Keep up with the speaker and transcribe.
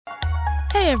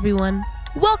Hey everyone,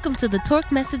 welcome to the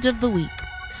Torque Message of the Week.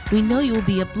 We know you will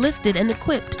be uplifted and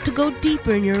equipped to go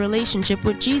deeper in your relationship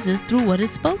with Jesus through what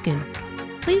is spoken.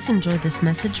 Please enjoy this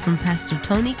message from Pastor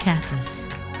Tony Cassis.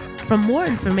 For more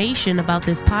information about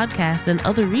this podcast and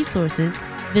other resources,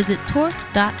 visit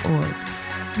torque.org.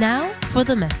 Now for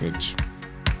the message.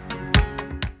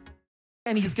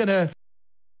 And he's going to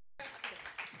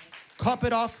cop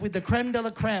it off with the creme de la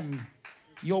creme,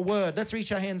 your word. Let's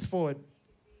reach our hands forward.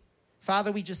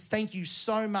 Father, we just thank you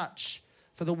so much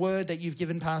for the word that you've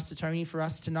given Pastor Tony for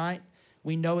us tonight.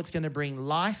 We know it's going to bring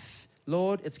life,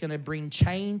 Lord. It's going to bring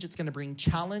change. It's going to bring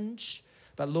challenge.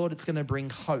 But, Lord, it's going to bring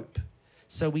hope.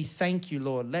 So we thank you,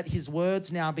 Lord. Let his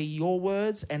words now be your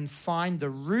words and find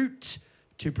the root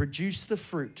to produce the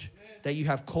fruit that you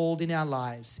have called in our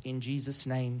lives. In Jesus'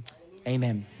 name,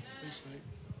 amen.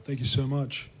 Thank you so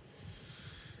much.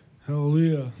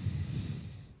 Hallelujah.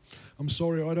 I'm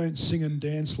sorry I don't sing and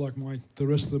dance like the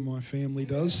rest of my family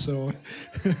does, so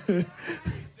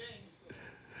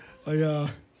I'm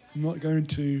not going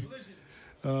to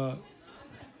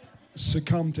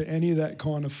succumb to any of that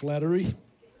kind of flattery.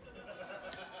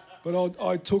 But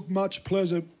I took much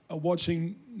pleasure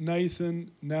watching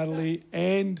Nathan, Natalie,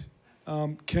 and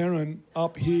Karen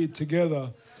up here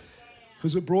together,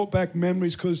 because it brought back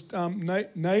memories, because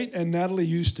Nate and Natalie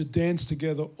used to dance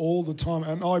together all the time,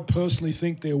 and I personally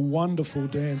think they're wonderful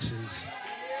dancers.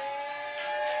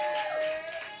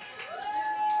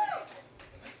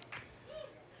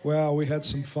 Wow, we had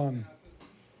some fun.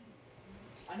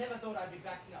 I never thought I'd be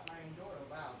backing up my own daughter.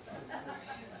 Wow.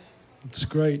 It's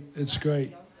great. It's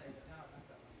great.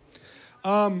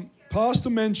 Pastor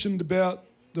mentioned about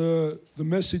the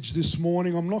message this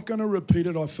morning. I'm not going to repeat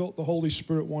it. I felt the Holy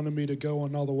Spirit wanted me to go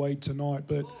another way tonight,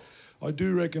 but I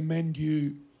do recommend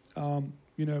you,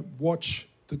 watch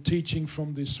the teaching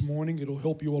from this morning. It'll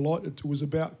help you a lot. It was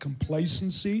about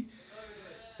complacency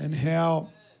and how,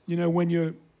 when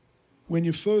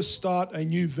you first start a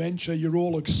new venture, you're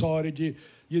all excited,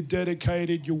 you're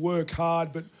dedicated, you work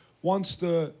hard, but once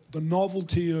the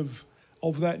novelty of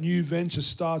that new venture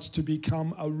starts to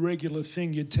become a regular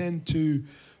thing, you tend to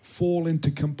fall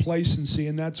into complacency,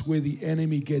 and that's where the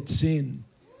enemy gets in.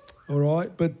 All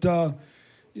right? But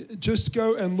just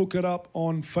go and look it up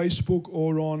on Facebook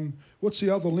or on, what's the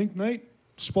other link, Nate?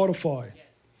 Spotify.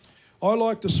 Yes. I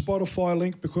like the Spotify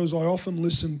link because I often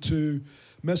listen to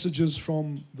messages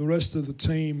from the rest of the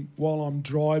team while I'm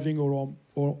driving or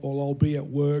I'll be at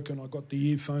work and I've got the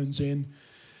earphones in.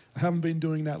 I haven't been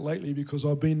doing that lately because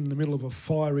I've been in the middle of a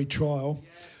fiery trial,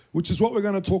 which is what we're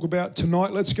going to talk about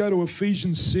tonight. Let's go to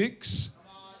Ephesians 6.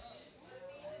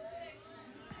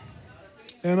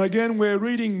 And again, we're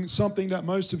reading something that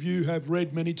most of you have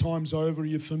read many times over.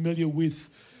 You're familiar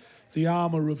with the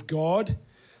armor of God.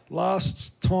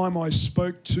 Last time I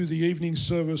spoke to the evening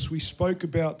service, we spoke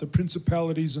about the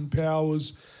principalities and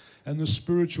powers and the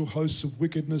spiritual hosts of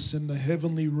wickedness in the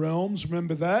heavenly realms.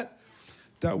 Remember that?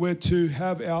 That we're to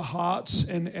have our hearts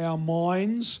and our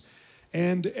minds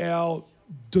and our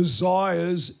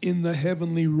desires in the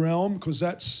heavenly realm, because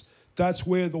that's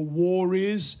where the war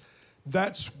is.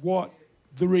 That's what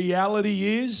the reality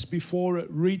is before it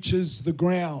reaches the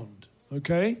ground,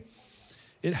 okay?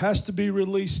 It has to be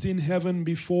released in heaven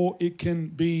before it can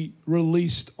be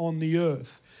released on the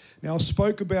earth. Now, I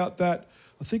spoke about that,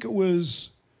 I think it was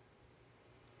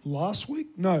last week?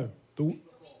 No, the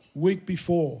week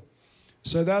before.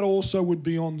 So that also would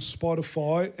be on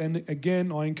Spotify. And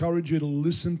again, I encourage you to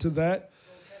listen to that.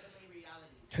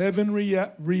 Heavenly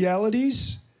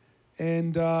realities.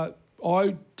 And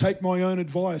I take my own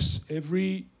advice.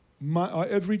 Every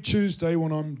Tuesday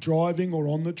when I'm driving or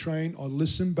on the train, I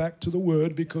listen back to the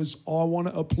word because I want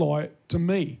to apply it to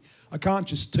me. I can't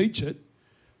just teach it.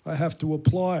 I have to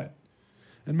apply it.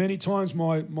 And many times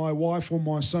my wife or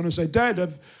my son will say,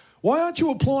 Dad, why aren't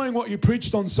you applying what you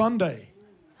preached on Sunday?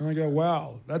 And I go,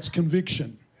 wow, that's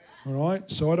conviction, all right?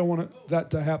 So I don't want that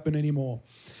to happen anymore.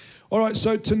 All right,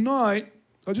 so tonight,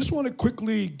 I just want to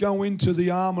quickly go into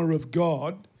the armor of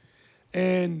God.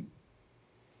 And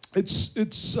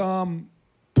it's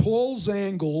Paul's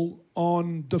angle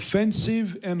on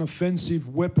defensive and offensive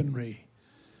weaponry.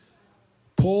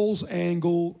 Paul's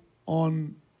angle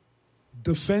on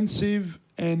defensive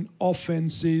and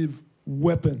offensive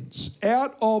weapons.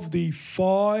 Out of the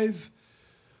 5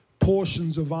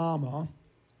 portions of armor,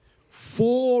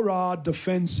 4 are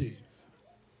defensive.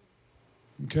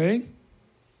 Okay?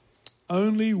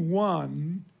 Only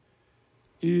 1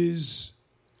 is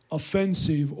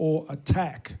offensive or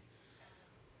attack.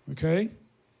 Okay?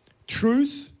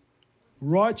 Truth,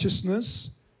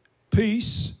 righteousness,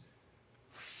 peace,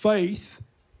 faith,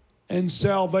 and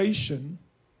salvation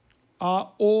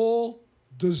are all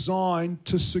designed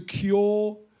to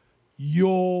secure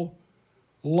your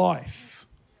life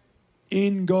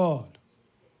in God.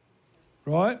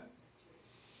 Right?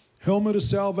 Helmet of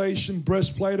salvation,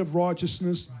 breastplate of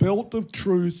righteousness, belt of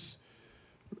truth,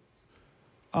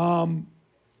 and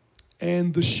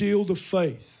the shield of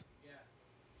faith.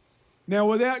 Now,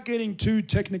 without getting too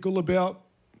technical about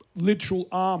literal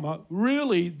armor,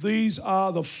 really these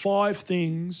are the 5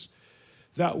 things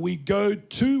that we go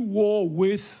to war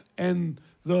with and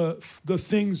the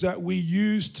things that we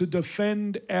use to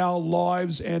defend our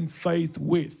lives and faith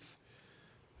with.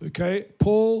 Okay?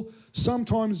 Paul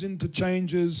sometimes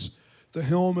interchanges the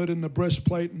helmet and the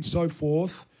breastplate and so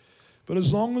forth, but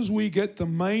as long as we get the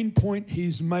main point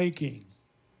he's making.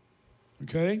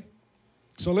 Okay?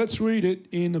 So let's read it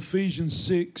in Ephesians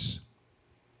 6.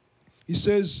 He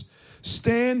says,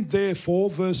 "Stand therefore,"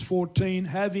 verse 14,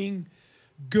 "having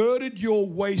girded your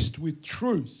waist with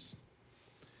truth,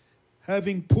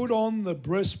 having put on the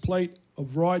breastplate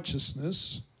of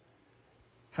righteousness,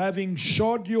 having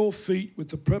shod your feet with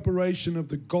the preparation of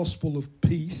the gospel of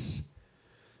peace,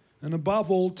 and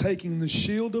above all taking the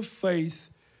shield of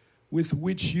faith with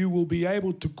which you will be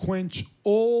able to quench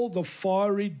all the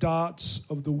fiery darts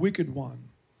of the wicked one,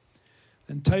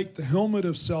 and take the helmet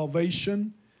of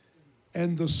salvation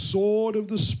and the sword of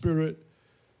the Spirit,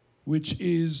 which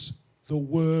is the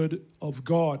word of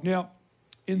God." Now,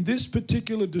 in this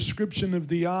particular description of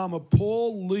the armor,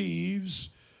 Paul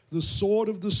leaves the sword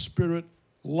of the Spirit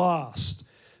last.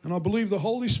 And I believe the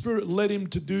Holy Spirit led him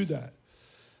to do that,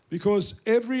 because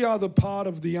every other part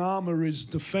of the armor is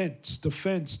defense,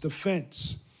 defense,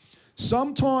 defense.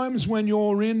 Sometimes when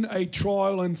you're in a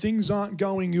trial and things aren't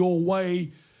going your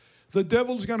way, the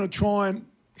devil's going to try and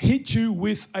hit you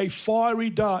with a fiery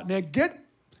dart. Now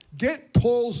get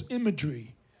Paul's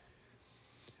imagery.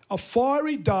 A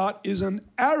fiery dart is an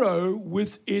arrow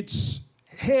with its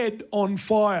head on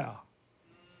fire.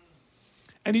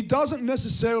 And he doesn't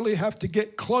necessarily have to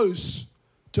get close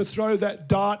to throw that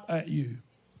dart at you.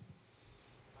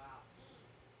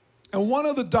 And one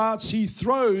of the darts he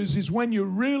throws is when you're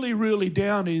really, really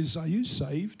down is, are you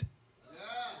saved?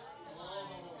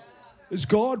 Is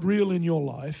God real in your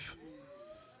life?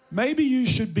 Maybe you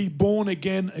should be born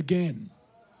again again.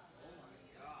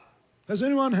 Has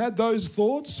anyone had those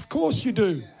thoughts? Of course you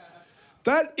do.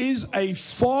 That is a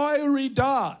fiery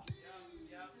dart.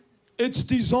 It's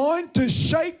designed to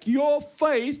shake your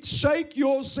faith, shake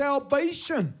your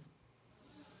salvation.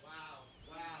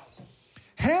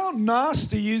 How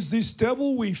nasty is this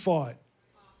devil we fight?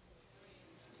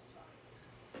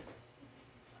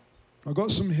 I've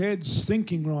got some heads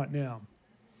thinking right now.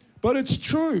 But it's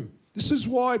true. This is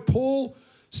why Paul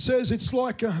says it's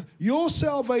like your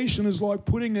salvation is like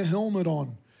putting a helmet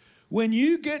on. When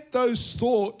you get those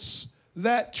thoughts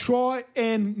that try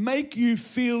and make you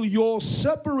feel you're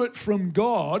separate from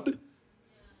God,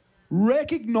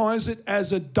 recognize it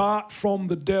as a dart from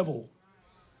the devil.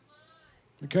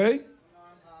 Okay?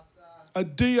 A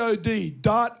DOD,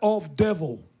 dart of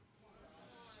devil.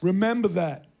 Remember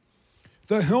that.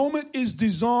 The helmet is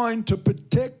designed to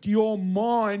protect your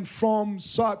mind from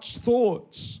such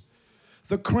thoughts.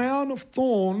 The crown of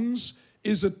thorns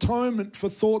is atonement for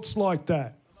thoughts like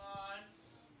that.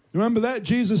 Remember that?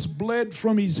 Jesus bled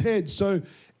from his head. So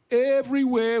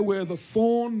everywhere where the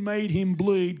thorn made him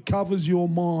bleed covers your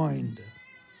mind.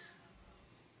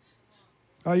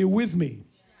 Are you with me?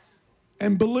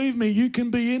 And believe me, you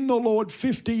can be in the Lord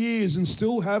 50 years and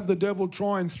still have the devil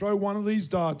try and throw one of these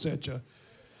darts at you.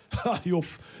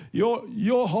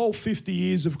 Your whole 50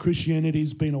 years of Christianity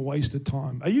has been a waste of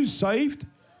time. Are you saved?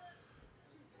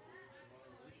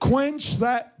 Quench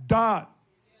that dart.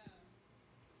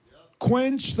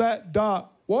 Quench that dart.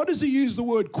 Why does he use the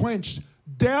word quench?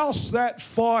 Douse that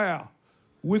fire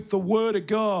with the word of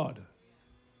God.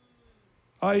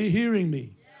 Are you hearing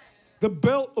me? The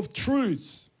belt of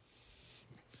truth.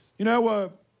 You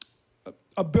know,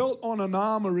 a belt on an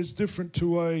armor is different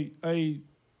to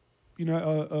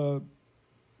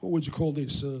what would you call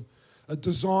this? A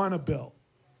designer belt.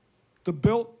 The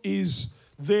belt is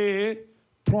there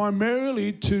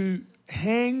primarily to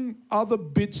hang other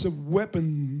bits of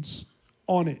weapons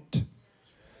on it.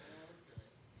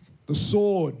 The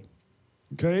sword,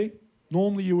 okay?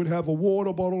 Normally you would have a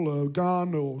water bottle, a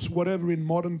gun, or whatever in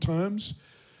modern terms.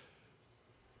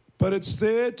 But it's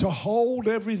there to hold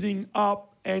everything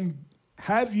up and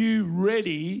have you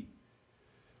ready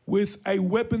with a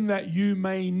weapon that you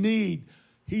may need.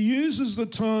 He uses the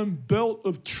term belt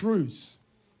of truth.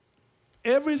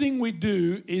 Everything we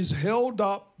do is held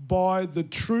up by the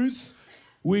truth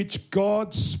which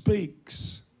God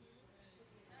speaks.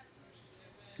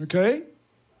 Okay?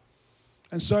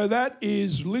 And so that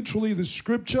is literally the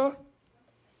scripture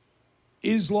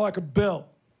is like a belt.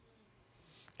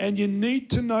 And you need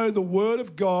to know the word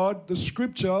of God, the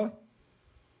scripture,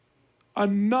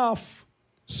 enough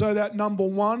so that number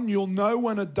one, you'll know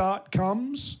when a dart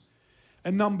comes.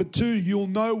 And number two, you'll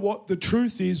know what the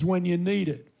truth is when you need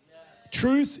it.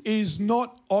 Truth is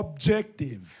not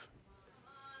objective.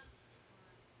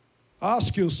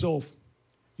 Ask yourself,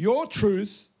 your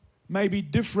truth may be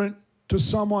different to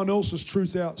someone else's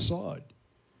truth outside.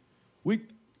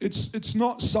 It's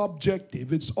not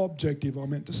subjective, it's objective, I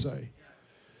meant to say.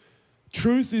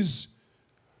 Truth is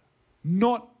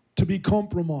not to be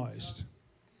compromised.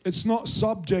 It's not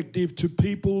subjective to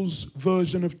people's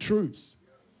version of truth.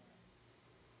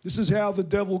 This is how the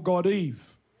devil got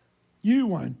Eve. You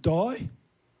won't die.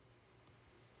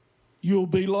 You'll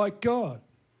be like God.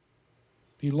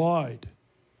 He lied.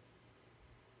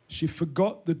 She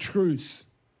forgot the truth.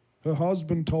 Her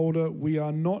husband told her, we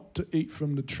are not to eat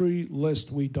from the tree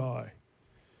lest we die.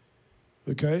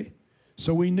 Okay?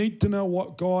 So we need to know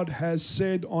what God has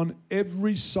said on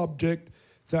every subject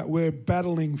that we're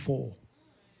battling for.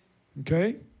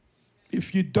 Okay?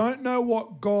 If you don't know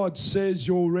what God says,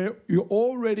 you're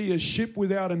already a ship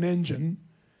without an engine.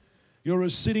 You're a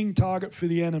sitting target for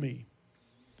the enemy.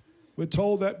 We're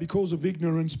told that because of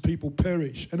ignorance, people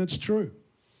perish. And it's true.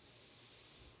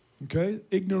 Okay?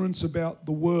 Ignorance about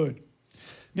the word.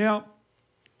 Now,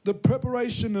 the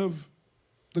preparation of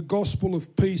the gospel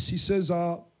of peace, he says,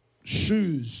 are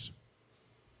shoes.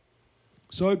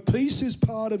 So peace is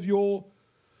part of your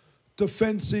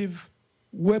defensive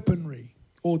weaponry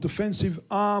or defensive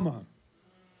armor.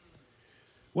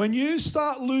 When you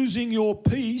start losing your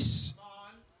peace,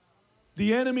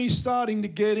 the enemy's starting to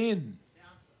get in.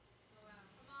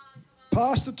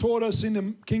 Pastor taught us in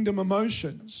the Kingdom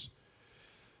Emotions,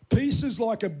 peace is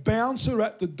like a bouncer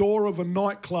at the door of a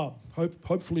nightclub.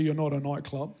 Hopefully you're not a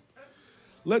nightclub.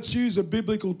 Let's use a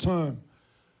biblical term.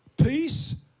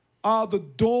 Peace are the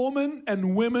doormen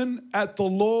and women at the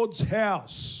Lord's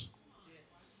house.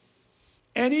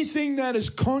 Anything that is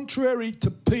contrary to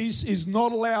peace is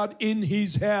not allowed in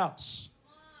his house.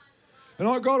 And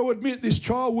I've got to admit, this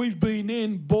trial we've been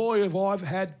in, boy, have I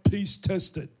had peace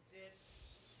tested.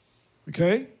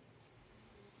 Okay?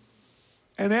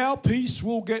 And our peace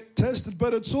will get tested,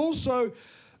 but it's also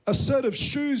a set of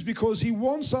shoes because he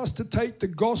wants us to take the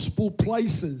gospel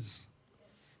places.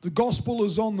 The gospel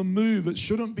is on the move. It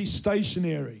shouldn't be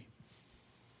stationary.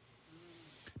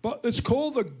 But it's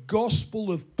called the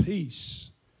gospel of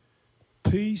peace.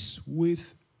 Peace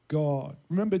with God.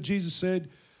 Remember, Jesus said,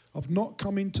 I've not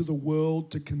come into the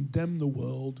world to condemn the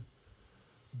world,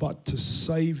 but to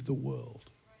save the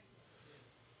world.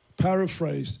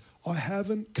 Paraphrased, I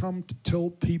haven't come to tell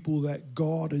people that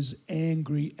God is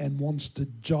angry and wants to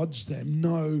judge them.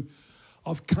 No,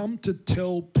 I've come to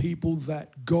tell people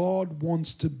that God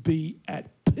wants to be at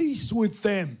peace with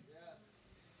them.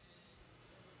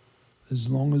 As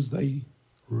long as they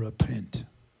repent.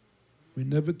 We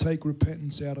never take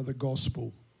repentance out of the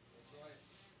gospel.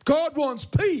 God wants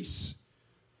peace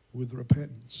with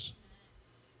repentance.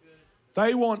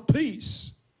 They want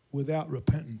peace without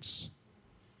repentance.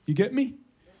 You get me?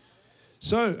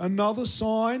 So another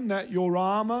sign that your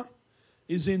armor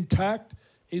is intact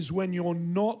is when you're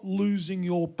not losing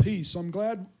your peace. I'm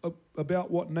glad about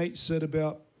what Nate said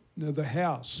about the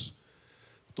house.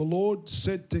 The Lord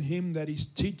said to him that he's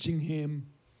teaching him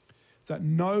that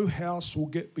no house will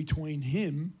get between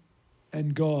him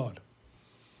and God.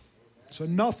 So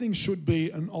nothing should be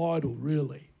an idol,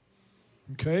 really.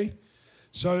 Okay?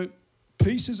 So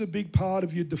peace is a big part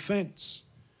of your defense.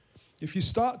 If you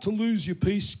start to lose your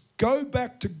peace, go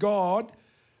back to God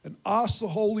and ask the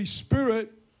Holy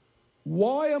Spirit,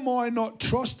 why am I not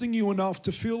trusting you enough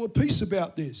to feel at peace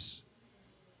about this?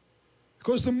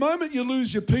 Because the moment you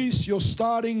lose your peace, you're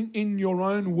starting in your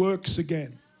own works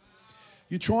again.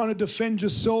 You're trying to defend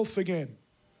yourself again.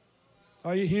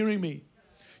 Are you hearing me?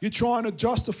 You're trying to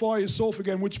justify yourself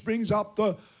again, which brings up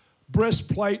the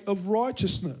breastplate of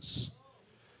righteousness.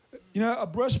 You know, a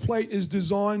breastplate is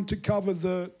designed to cover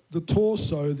the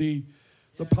torso, the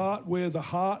part where the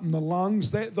heart and the lungs,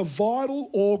 the vital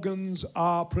organs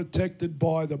are protected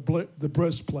by the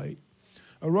breastplate.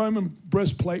 A Roman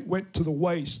breastplate went to the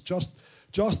waist,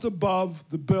 just above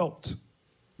the belt.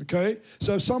 Okay?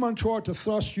 So if someone tried to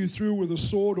thrust you through with a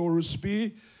sword or a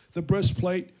spear, the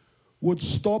breastplate would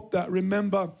stop that.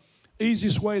 Remember,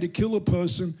 easiest way to kill a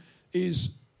person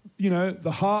is,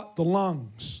 the heart, the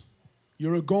lungs.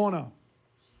 You're a goner.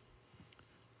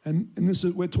 And this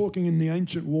is, we're talking in the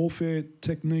ancient warfare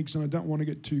techniques, and I don't want to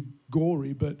get too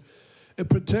gory, but it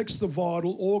protects the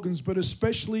vital organs, but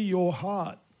especially your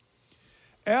heart.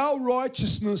 Our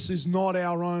righteousness is not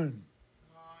our own.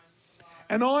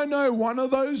 And I know one of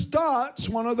those darts,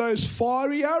 one of those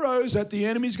fiery arrows that the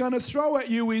enemy's going to throw at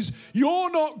you is,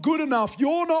 you're not good enough.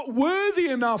 You're not worthy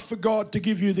enough for God to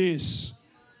give you this.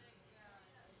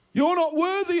 You're not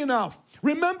worthy enough.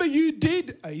 Remember, you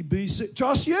did A, B, C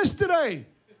just yesterday.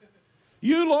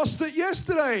 You lost it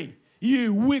yesterday.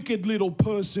 You wicked little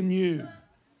person, you.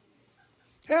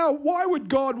 Why would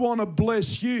God want to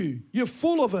bless you? You're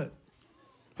full of it.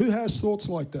 Who has thoughts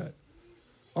like that?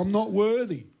 I'm not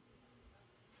worthy.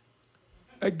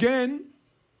 Again,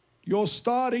 you're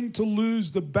starting to lose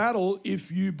the battle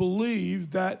if you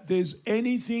believe that there's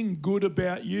anything good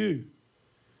about you.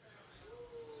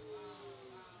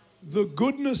 The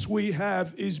goodness we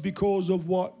have is because of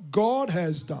what God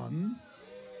has done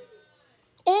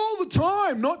all the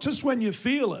time, not just when you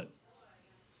feel it.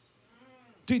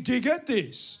 Do you get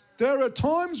this? There are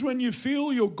times when you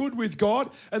feel you're good with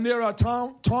God, and there are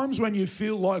times when you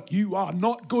feel like you are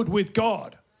not good with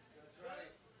God.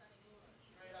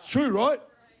 True, right?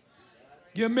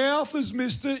 Your mouth has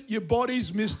missed it, your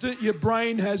body's missed it, your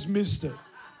brain has missed it.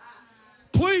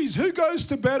 Please, who goes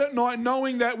to bed at night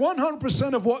knowing that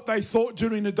 100% of what they thought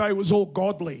during the day was all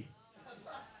godly?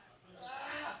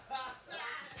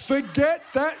 Forget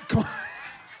that.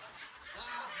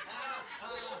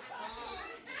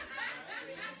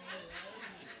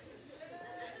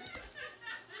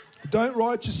 Don't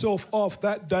write yourself off.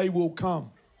 That day will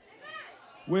come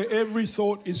where every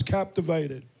thought is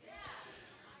captivated.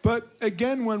 But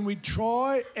again, when we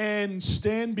try and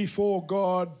stand before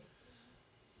God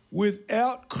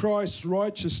without Christ's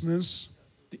righteousness,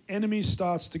 the enemy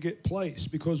starts to get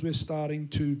placed because we're starting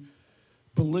to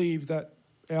believe that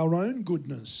our own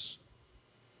goodness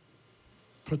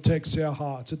protects our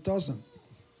hearts. It doesn't.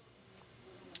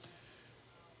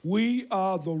 We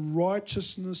are the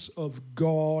righteousness of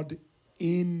God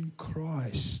in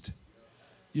Christ.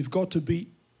 You've got to be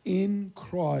in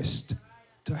Christ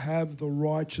to have the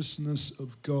righteousness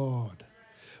of God.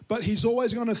 But he's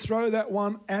always going to throw that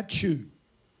one at you.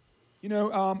 You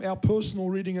know, our personal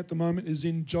reading at the moment is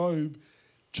in Job.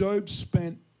 Job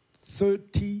spent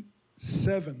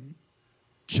 37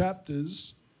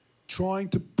 chapters trying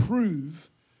to prove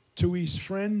to his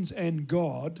friends and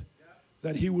God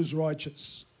that he was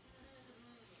righteous.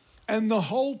 And the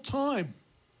whole time,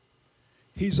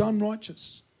 he's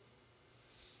unrighteous.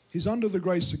 He's under the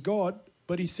grace of God,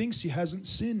 but he thinks he hasn't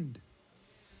sinned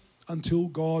until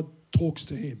God talks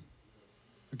to him.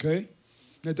 Okay?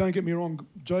 Now, don't get me wrong,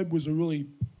 Job was a really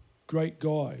great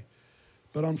guy,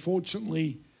 but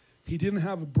unfortunately, he didn't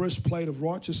have a breastplate of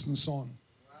righteousness on.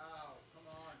 Wow,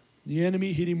 come on. The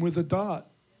enemy hit him with a dart.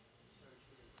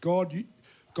 God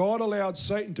allowed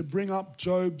Satan to bring up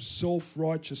Job's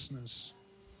self-righteousness.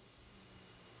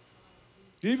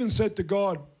 He even said to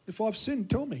God, if I've sinned,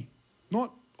 tell me.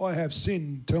 Not, I have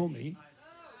sinned, tell me.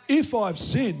 If I've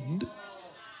sinned,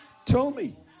 tell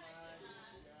me.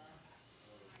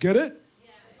 Get it?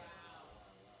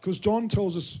 Because John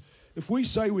tells us, if we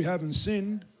say we haven't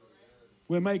sinned,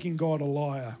 we're making God a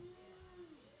liar.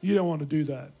 You don't want to do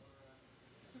that.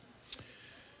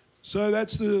 So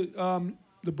that's the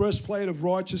breastplate of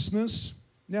righteousness.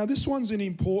 Now this one's an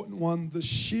important one, the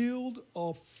shield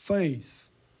of faith.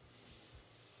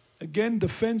 Again,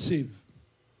 defensive.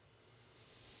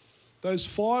 Those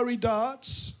fiery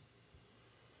darts,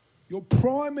 your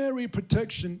primary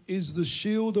protection is the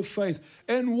shield of faith.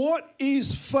 And what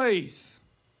is faith?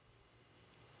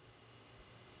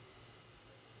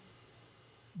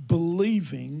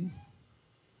 Believing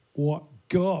what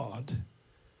God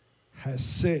has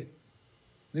said.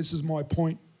 This is my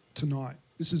point tonight.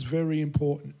 This is very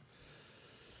important.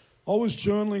 I was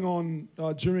journaling on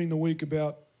during the week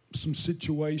about some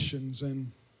situations,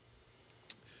 and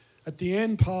at the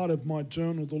end part of my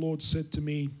journal, the Lord said to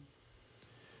me,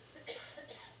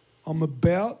 I'm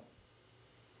about,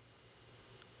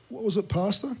 what was it,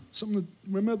 Pastor?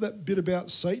 Remember that bit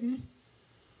about Satan?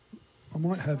 I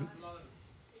might have it.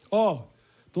 Oh,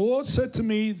 the Lord said to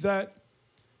me that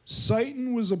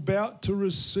Satan was about to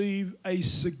receive a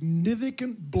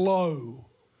significant blow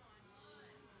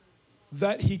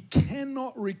that he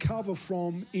cannot recover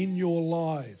from in your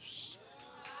lives.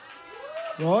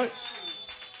 Right?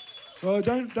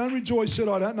 Don't rejoice that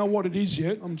I don't know what it is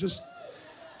yet.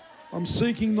 I'm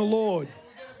seeking the Lord.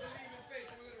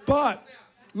 But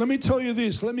let me tell you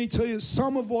this. Let me tell you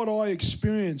some of what I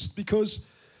experienced, because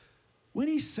when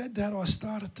he said that, I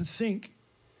started to think,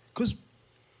 because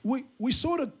we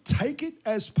sort of take it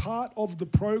as part of the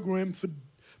program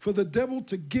for the devil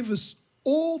to give us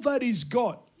all that he's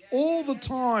got all the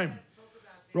time,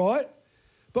 right?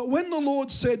 But when the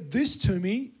Lord said this to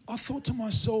me, I thought to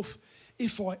myself,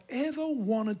 if I ever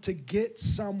wanted to get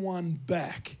someone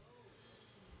back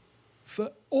for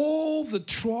all the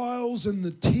trials and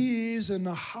the tears and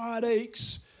the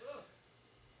heartaches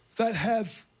that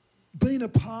have been a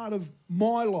part of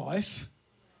my life,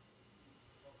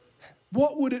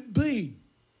 what would it be?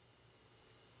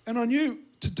 And I knew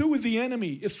to do with the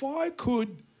enemy. If I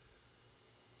could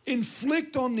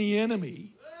inflict on the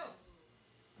enemy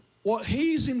what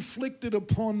he's inflicted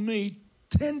upon me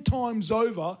 10 times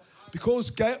over, because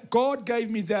God gave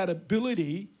me that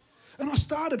ability, and I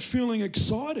started feeling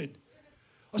excited.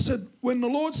 I said, when the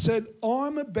Lord said,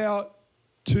 I'm about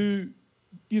to,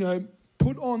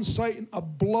 put on Satan a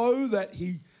blow that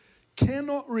he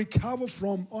cannot recover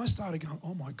from, I started going,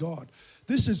 oh my God,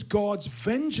 this is God's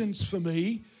vengeance for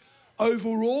me over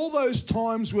all those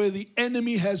times where the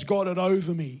enemy has got it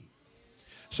over me.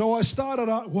 So I started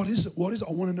out, what is it?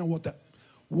 I want to know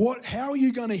how are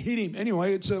you going to hit him?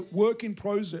 Anyway, it's a work in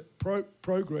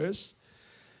progress.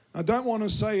 I don't want to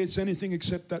say it's anything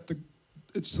except that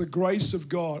it's the grace of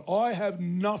God. I have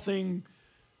nothing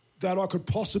that I could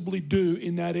possibly do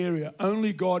in that area.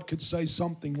 Only God could say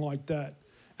something like that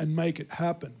and make it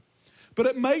happen. But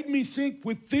it made me think,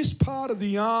 with this part of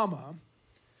the armor,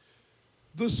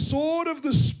 the sword of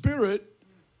the Spirit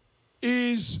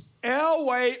is our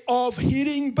way of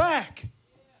hitting back.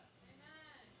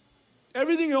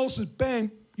 Everything else is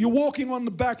bang, you're walking on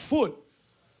the back foot.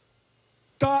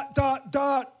 Dart, dart,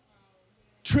 dart.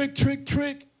 Trick, trick,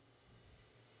 trick.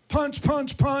 Punch,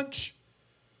 punch, punch.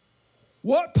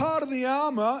 What part of the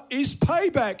armor is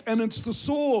payback? And it's the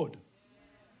sword.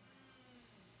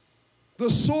 The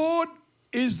sword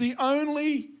is the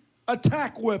only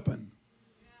attack weapon.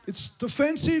 It's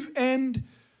defensive and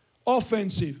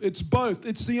offensive. It's both.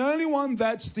 It's the only one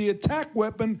that's the attack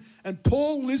weapon. And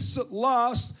Paul lists it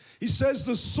last. He says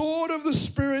the sword of the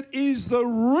Spirit is the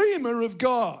rhema of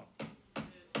God.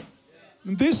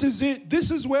 And this is it. This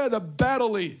is where the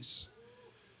battle is.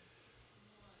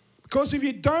 Because if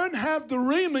you don't have the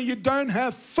rhema, you don't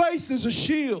have faith as a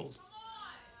shield.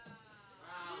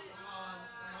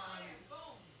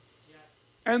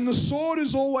 And the sword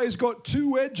has always got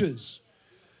two edges.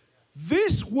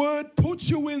 This word puts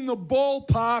you in the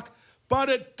ballpark, but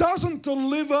it doesn't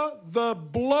deliver the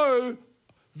blow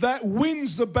that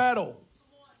wins the battle.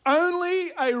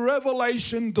 Only a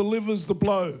revelation delivers the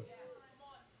blow.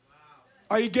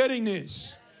 Are you getting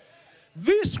this?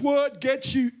 This word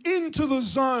gets you into the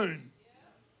zone.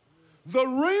 The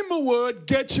rhema word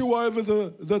gets you over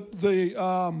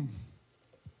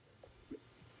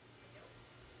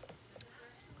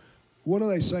what do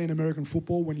they say in American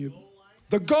football when you...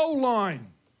 The goal line.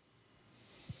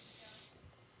 I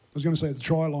was going to say the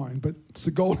try line, but it's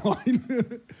the goal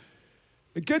line.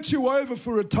 It gets you over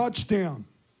for a touchdown.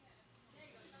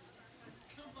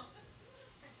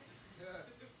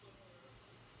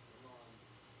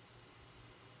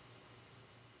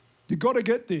 You've got to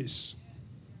get this.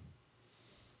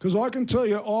 Because I can tell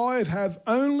you, I have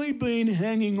only been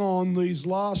hanging on these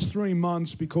last 3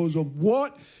 months because of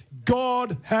what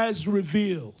God has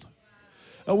revealed.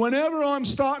 And whenever I'm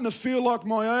starting to feel like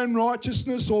my own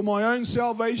righteousness or my own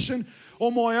salvation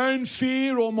or my own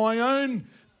fear or my own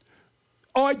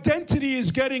identity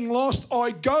is getting lost,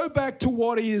 I go back to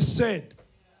what he has said.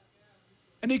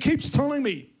 And he keeps telling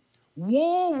me,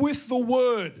 war with the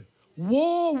word,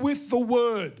 war with the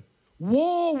word,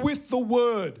 war with the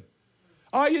word.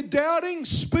 Are you doubting?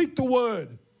 Speak the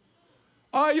word.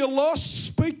 Are you lost?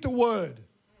 Speak the word.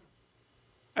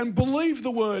 And believe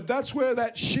the word. That's where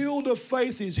that shield of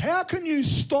faith is. How can you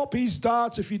stop his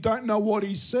darts if you don't know what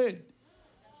he said?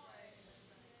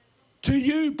 To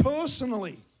you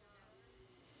personally.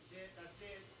 That's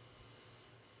it.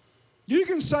 You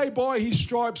can say by his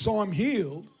stripes I'm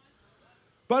healed.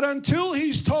 But until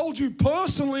he's told you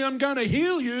personally I'm going to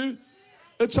heal you,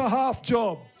 it's a half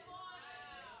job.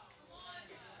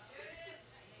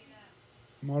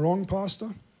 Am I wrong, Pastor?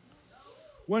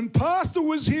 When Pastor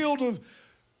was healed of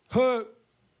her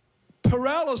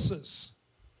paralysis,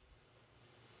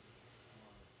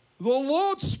 the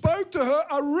Lord spoke to her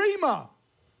a rhema.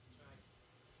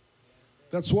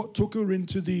 That's what took her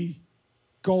into the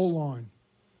goal line.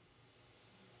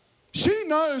 She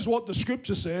knows what the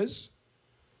scripture says.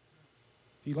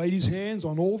 He laid his hands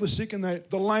on all the sick and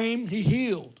the lame he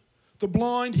healed. The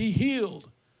blind he healed.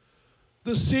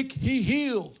 The sick he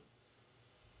healed.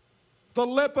 The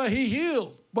leper he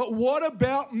healed. But what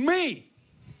about me?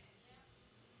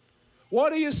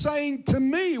 What are you saying to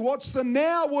me? What's the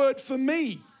now word for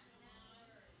me?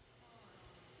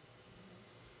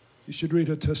 You should read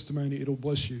her testimony. It'll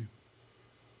bless you.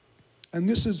 And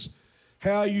this is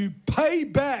how you pay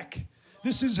back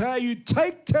This is how you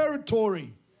take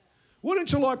territory.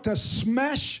 Wouldn't you like to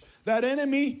smash that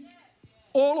enemy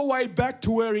all the way back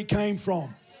to where he came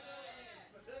from?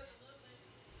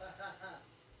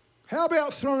 How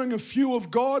about throwing a few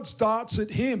of God's darts at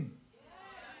him?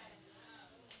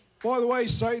 By the way,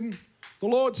 Satan, the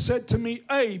Lord said to me,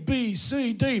 A, B,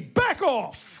 C, D, back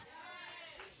off.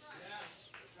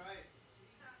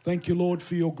 Thank you, Lord,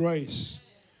 for your grace.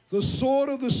 The sword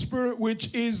of the Spirit,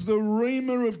 which is the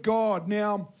rhema of God.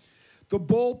 Now, the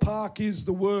ballpark is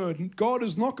the word. God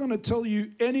is not going to tell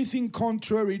you anything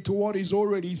contrary to what he's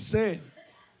already said.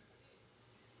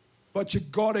 But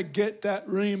you've got to get that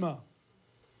rhema.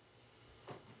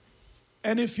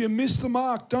 And if you miss the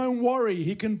mark, don't worry.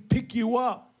 He can pick you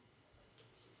up.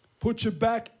 Put you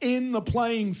back in the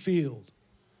playing field.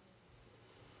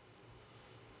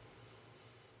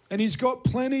 And he's got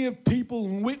plenty of people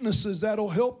and witnesses that'll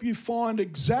help you find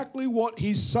exactly what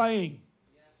he's saying.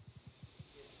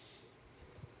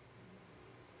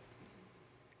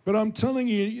 But I'm telling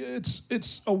you,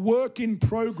 it's a work in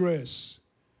progress.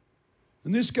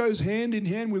 And this goes hand in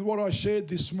hand with what I shared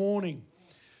this morning.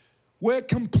 We're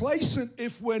complacent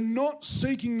if we're not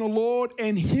seeking the Lord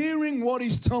and hearing what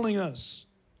he's telling us.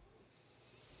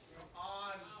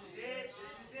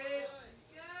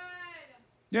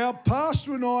 Now,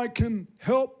 Pastor and I can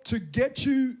help to get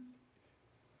you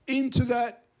into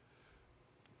that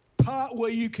part where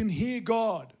you can hear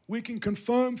God. We can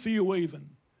confirm for you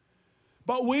even.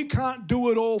 But we can't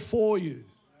do it all for you.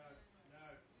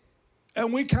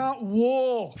 And we can't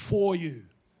war for you.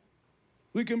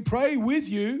 We can pray with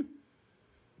you,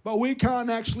 but we can't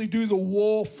actually do the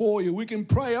war for you. We can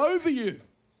pray over you.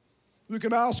 We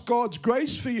can ask God's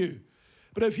grace for you.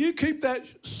 But if you keep that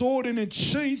sword in its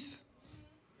sheath,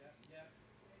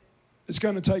 it's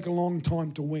going to take a long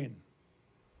time to win.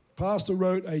 Pastor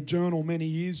wrote a journal many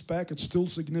years back. It's still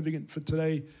significant for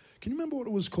today. Can you remember what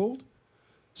it was called?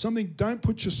 Something, don't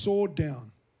put your sword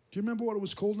down. Do you remember what it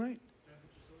was called, Nate?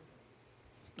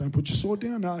 Don't put your sword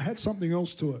down? No, it had something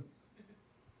else to it.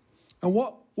 And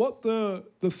what the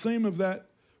theme of that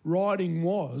writing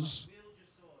was,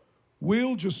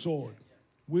 wield your sword.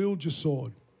 Wield your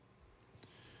sword.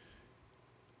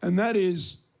 And that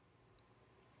is,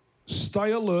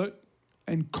 stay alert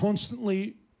and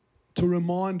constantly to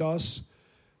remind us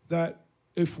that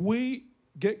if we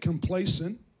get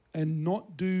complacent and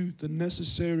not do the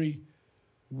necessary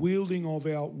wielding of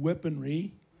our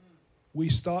weaponry, we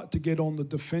start to get on the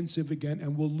defensive again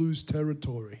and we'll lose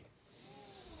territory.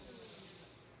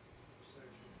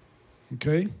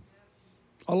 Okay?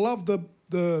 I love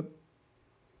I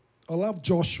love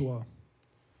Joshua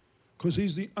because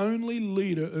he's the only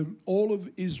leader of all of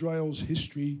Israel's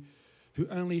history who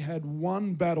only had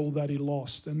one battle that he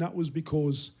lost, and that was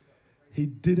because he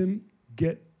didn't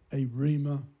get a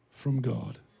rhema from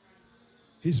God.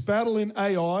 His battle in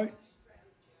Ai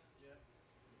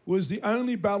was the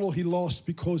only battle he lost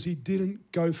because he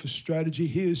didn't go for strategy.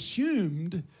 He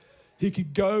assumed he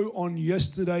could go on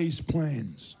yesterday's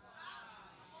plans.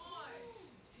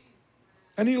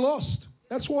 And he lost.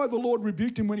 That's why the Lord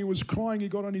rebuked him when he was crying. He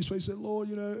got on his face and said, Lord,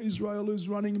 Israel is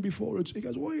running before it. He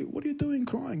goes, what are you doing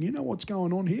crying? You know what's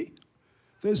going on here?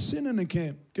 There's sin in the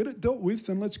camp. Get it dealt with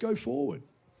and let's go forward.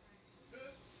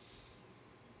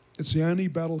 It's the only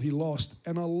battle he lost.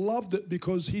 And I loved it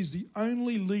because he's the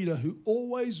only leader who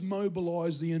always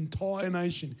mobilized the entire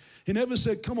nation. He never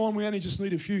said, come on, we only just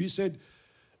need a few. He said,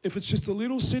 if it's just a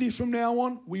little city from now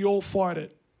on, we all fight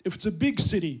it. If it's a big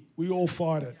city, we all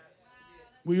fight it.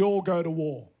 We all go to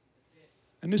war.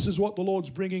 And this is what the Lord's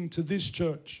bringing to this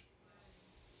church.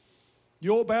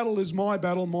 Your battle is my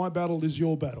battle is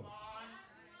your battle.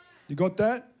 You got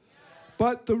that?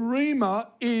 But the rhema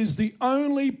is the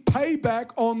only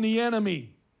payback on the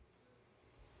enemy.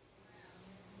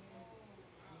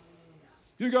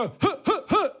 You go, hut, hut,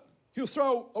 hut. He'll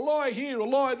throw a lie here, a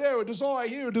lie there, a desire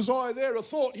here, a desire there, a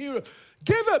thought here.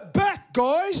 Give it back,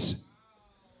 guys.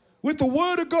 With the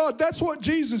word of God. That's what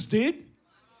Jesus did.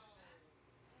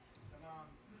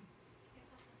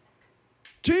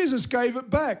 Jesus gave it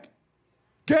back.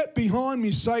 Get behind me,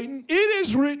 Satan. It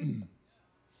is written.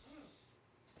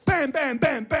 Bam, bam,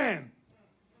 bam, bam.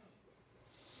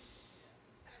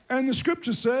 And the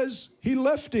scripture says he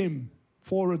left him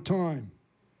for a time.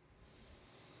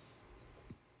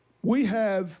 We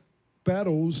have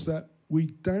battles that we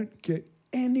don't get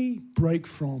any break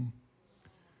from.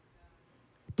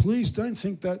 Please don't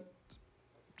think that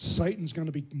Satan's going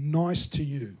to be nice to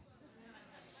you.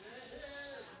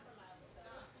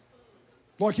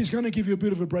 Like he's going to give you a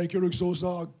bit of a break. You're exhausted.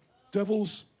 Oh,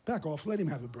 devils, back off. Let him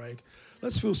have a break.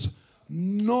 Let's feel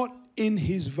not in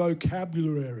his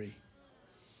vocabulary.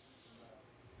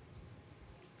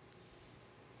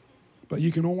 But you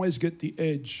can always get the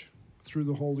edge through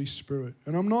the Holy Spirit.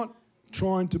 And I'm not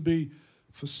trying to be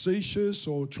facetious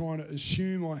or trying to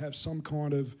assume I have some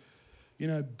kind of,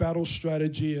 battle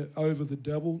strategy over the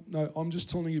devil. No, I'm just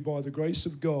telling you by the grace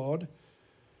of God,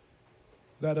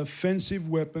 that offensive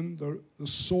weapon, the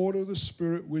sword of the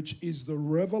Spirit, which is the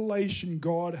revelation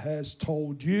God has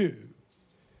told you,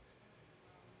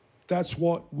 that's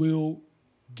what will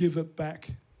give it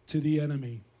back to the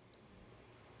enemy.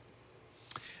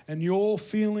 And your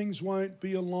feelings won't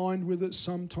be aligned with it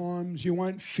sometimes. You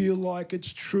won't feel like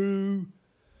it's true.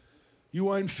 You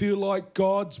won't feel like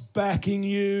God's backing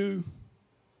you.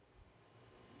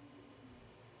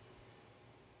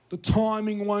 The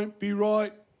timing won't be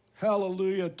right.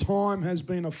 Hallelujah. Time has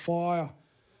been a fire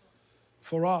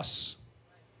for us.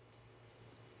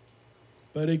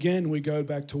 But again, we go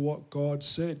back to what God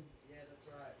said. Yeah, that's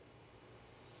right.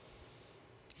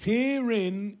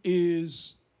 Herein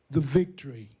is the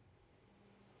victory.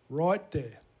 Right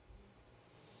there.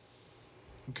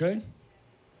 Okay?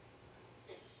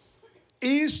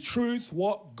 Is truth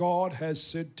what God has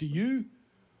said to you,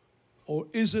 or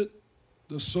is it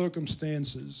the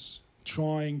circumstances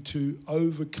trying to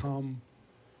overcome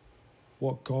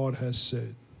what God has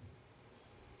said?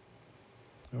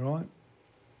 All right?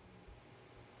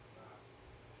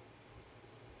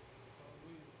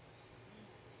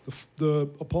 The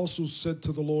apostles said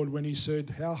to the Lord when he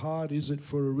said, how hard is it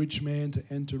for a rich man to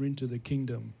enter into the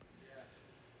kingdom?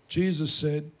 Jesus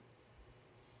said,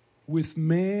 with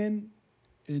man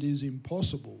it is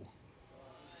impossible,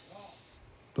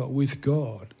 but with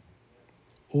God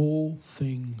all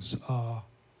things are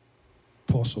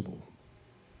possible.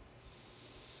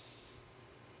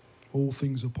 All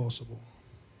things are possible.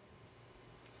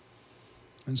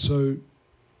 And so,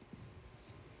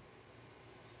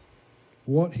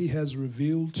 what he has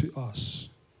revealed to us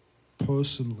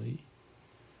personally,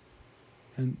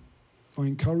 and I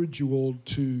encourage you all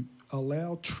to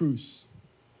allow truth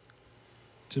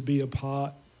to be a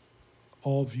part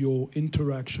of your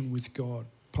interaction with God.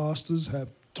 Pastors have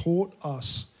taught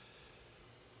us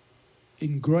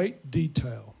in great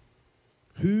detail,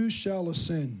 who shall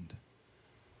ascend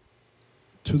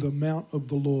to the mount of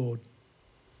the Lord?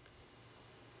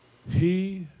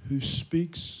 He who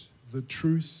speaks the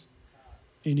truth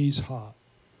in his heart.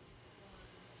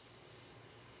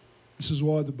 This is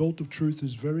why the belt of truth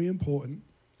is very important.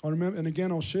 I remember, and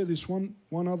again, I'll share this one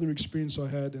other experience I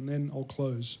had, and then I'll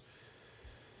close.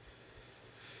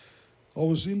 I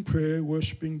was in prayer,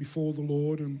 worshiping before the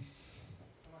Lord,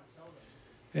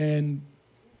 and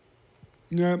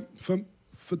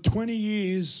for 20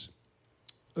 years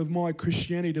of my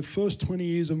Christianity, the first 20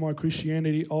 years of my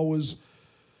Christianity, I was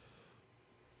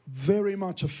very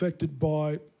much affected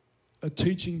by a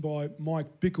teaching by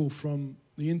Mike Bickle from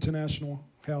the International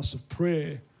House of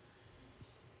Prayer.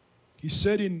 He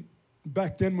said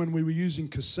back then when we were using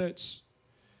cassettes,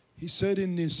 he said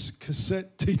in this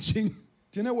cassette teaching,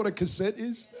 do you know what a cassette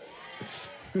is?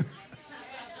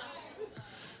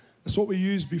 That's what we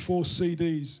used before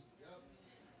CDs.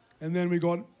 And then we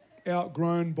got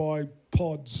outgrown by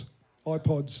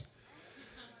iPods.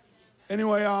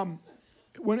 Anyway,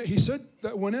 when he said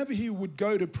that whenever he would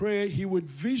go to prayer, he would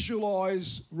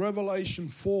visualize Revelation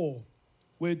 4,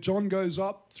 where John goes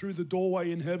up through the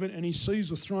doorway in heaven and he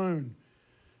sees a throne.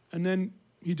 And then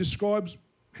he describes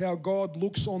how God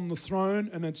looks on the throne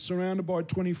and it's surrounded by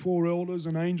 24 elders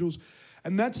and angels.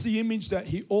 And that's the image that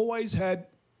he always had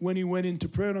when he went into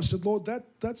prayer. And I said, Lord,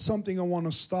 that's something I want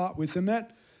to start with. And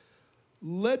that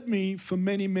led me for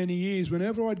many, many years.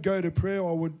 Whenever I'd go to prayer,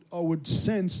 I would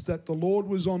sense that the Lord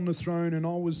was on the throne and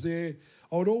I was there.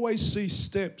 I would always see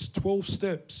steps, 12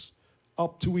 steps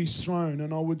up to his throne,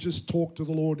 and I would just talk to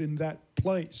the Lord in that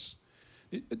place.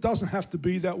 It doesn't have to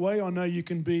be that way. I know you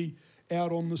can be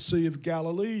out on the Sea of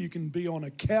Galilee. You can be on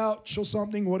a couch or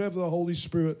something, whatever the Holy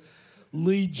Spirit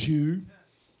leads you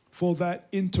for that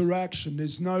interaction.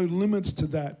 There's no limits to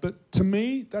that. But to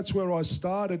me, that's where I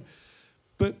started.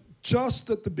 But just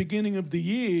at the beginning of the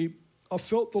year, I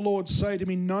felt the Lord say to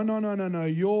me,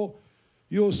 no.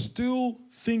 You're still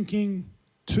thinking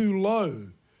too low.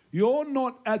 You're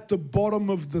not at the bottom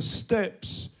of the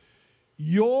steps.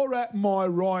 You're at my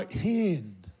right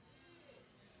hand.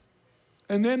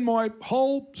 And then my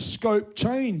whole scope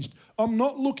changed. I'm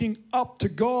not looking up to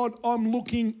God. I'm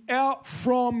looking out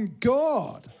from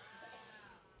God.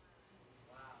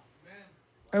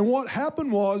 And what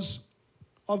happened was,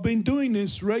 I've been doing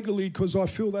this regularly because I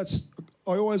feel I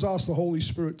always ask the Holy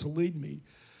Spirit to lead me.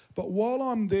 But while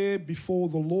I'm there before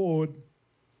the Lord,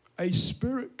 a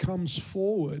spirit comes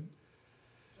forward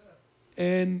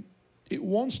and it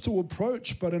wants to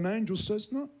approach, but an angel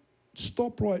says, no,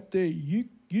 stop right there.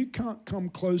 You can't come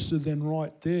closer than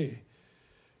right there.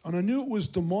 And I knew it was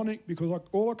demonic because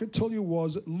all I could tell you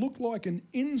was it looked like an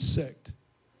insect,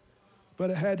 but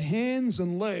it had hands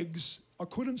and legs. I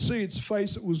couldn't see its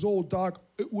face. It was all dark.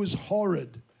 It was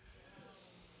horrid.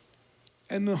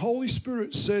 And the Holy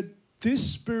Spirit said, this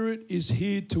spirit is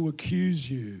here to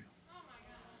accuse you.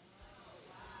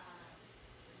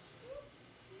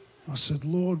 I said,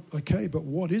 Lord, okay, but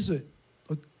what is it?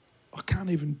 I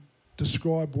can't even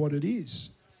describe what it is.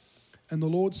 And the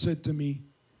Lord said to me,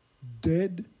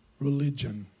 dead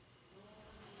religion.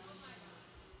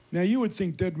 Now, you would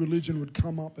think dead religion would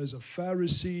come up as a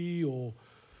Pharisee or,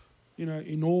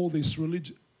 in all this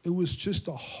religion. It was just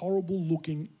a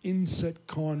horrible-looking insect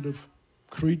kind of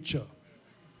creature.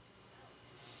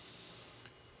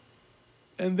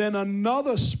 And then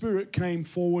another spirit came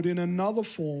forward in another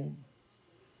form.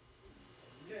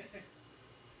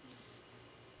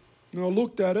 And I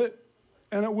looked at it,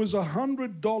 and it was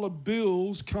 $100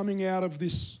 bills coming out of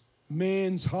this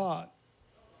man's heart.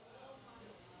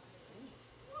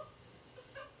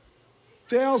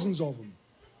 Thousands of them.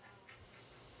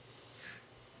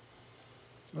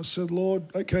 I said, Lord,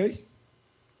 okay,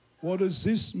 what does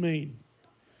this mean?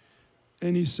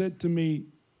 And he said to me,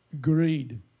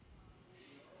 greed.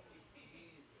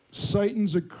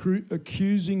 Satan's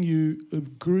accusing you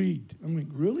of greed. I mean,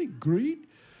 really? Greed?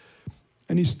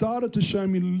 And he started to show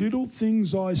me little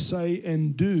things I say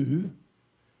and do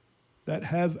that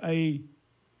have a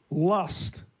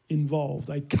lust involved,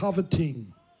 a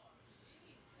coveting.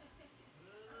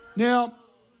 Now,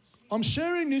 I'm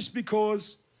sharing this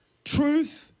because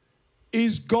truth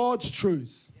is God's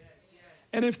truth.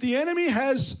 And if the enemy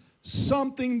has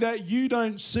something that you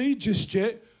don't see just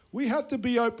yet, we have to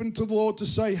be open to the Lord to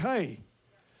say, hey,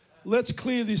 let's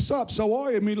clear this up. So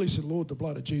I immediately said, Lord, the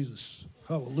blood of Jesus.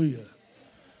 Hallelujah.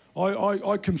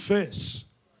 I confess.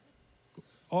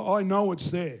 I know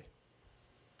it's there.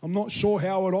 I'm not sure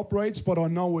how it operates, but I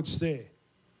know it's there.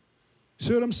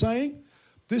 See what I'm saying?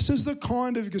 This is the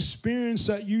kind of experience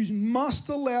that you must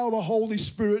allow the Holy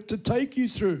Spirit to take you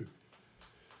through.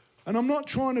 And I'm not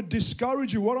trying to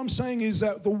discourage you. What I'm saying is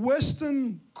that the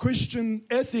Western Christian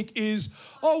ethic is,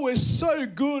 we're so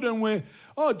good and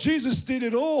Jesus did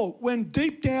it all. When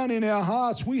deep down in our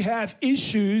hearts, we have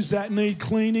issues that need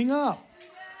cleaning up.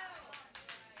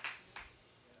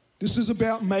 This is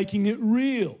about making it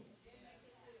real.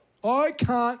 I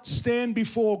can't stand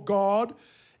before God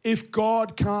if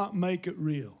God can't make it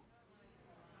real.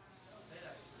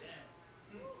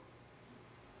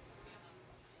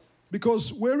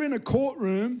 Because we're in a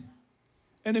courtroom,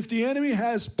 and if the enemy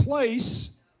has place,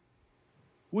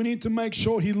 we need to make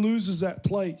sure he loses that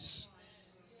place.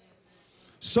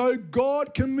 So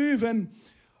God can move. And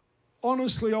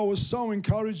honestly, I was so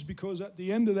encouraged because at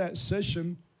the end of that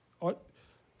session,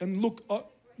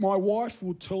 my wife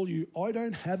will tell you, I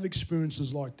don't have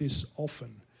experiences like this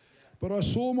often. But I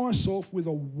saw myself with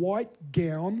a white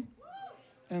gown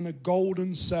and a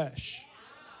golden sash.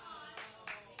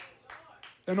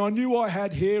 And I knew I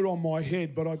had hair on my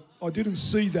head, but I didn't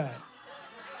see that.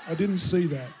 I didn't see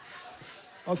that.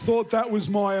 I thought that was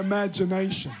my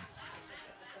imagination.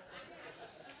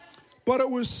 But it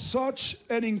was such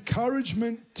an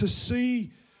encouragement to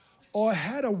see I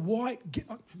had a white...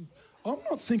 I'm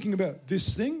not thinking about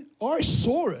this thing. I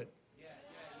saw it.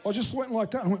 I just went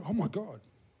like that and went, oh my God,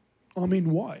 I'm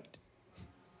in white.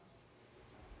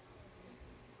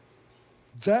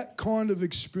 That kind of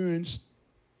experience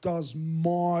does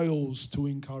miles to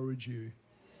encourage you.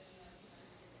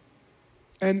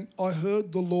 And I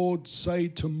heard the Lord say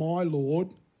to my Lord,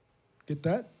 get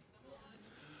that?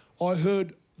 I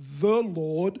heard the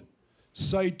Lord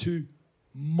say to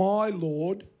my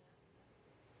Lord,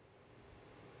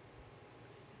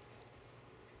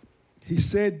 he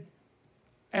said,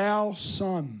 our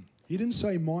son. He didn't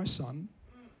say my son.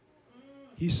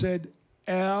 He said,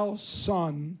 our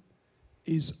son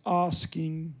is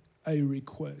asking a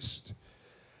request.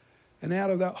 And out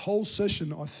of that whole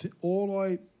session,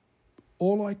 all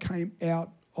I came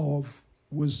out of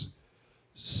was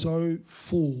so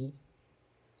full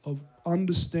of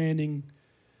understanding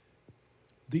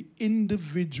the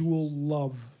individual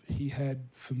love he had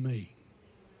for me.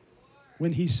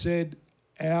 When he said,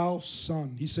 our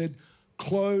son, he said,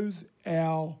 clothe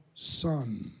our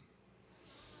son.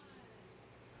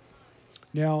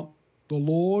 Now, the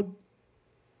Lord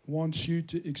wants you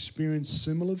to experience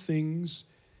similar things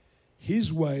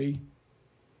his way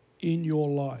in your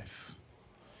life.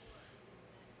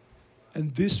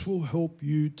 And this will help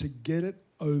you to get it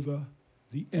over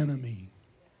the enemy.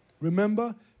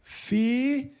 Remember,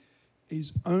 fear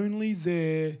is only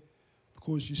there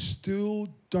because you still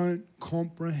don't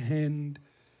comprehend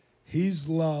his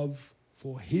love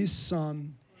for his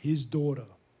son, his daughter.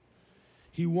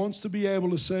 He wants to be able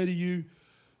to say to you,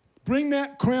 bring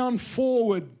that crown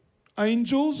forward,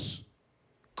 angels.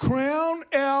 Crown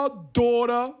our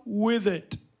daughter with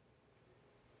it.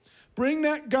 Bring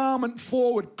that garment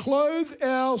forward. Clothe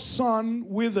our son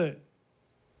with it.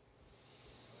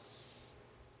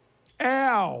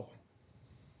 Our.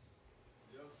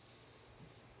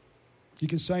 He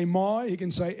can say my, he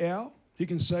can say our. He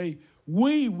can say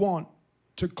we want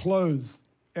to clothe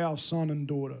our son and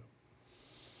daughter.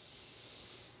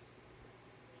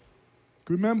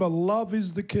 Remember, love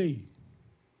is the key.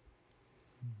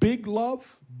 Big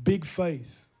love, big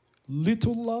faith.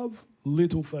 Little love,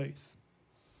 little faith.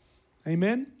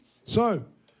 Amen? So,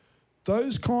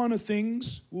 those kind of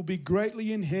things will be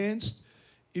greatly enhanced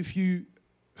if you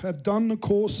have done the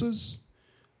courses.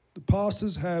 The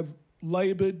pastors have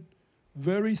labored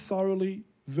very thoroughly,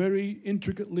 very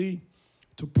intricately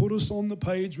to put us on the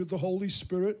page with the Holy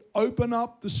Spirit. Open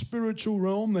up the spiritual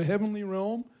realm, the heavenly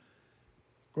realm,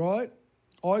 right?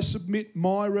 I submit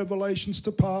my revelations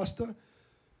to pastor,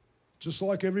 just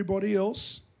like everybody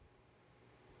else.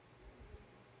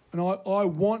 And I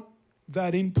want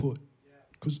that input.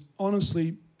 Because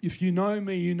honestly, if you know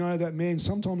me, you know that, man,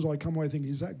 sometimes I come away thinking,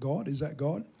 is that God? Is that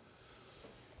God?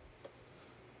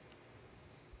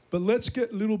 But let's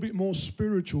get a little bit more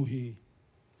spiritual here.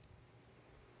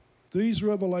 These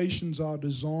revelations are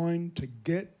designed to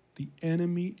get the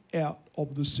enemy out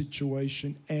of the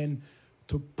situation and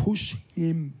to push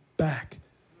him back.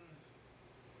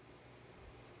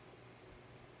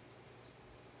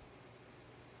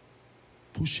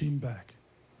 Push him back.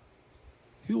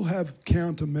 He'll have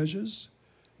countermeasures,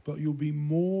 but you'll be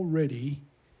more ready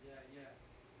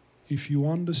if you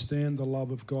understand the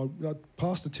love of God.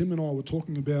 Pastor Tim and I were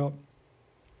talking about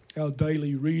our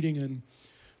daily reading, and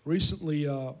recently,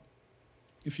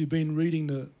 if you've been reading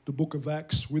the book of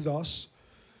Acts with us,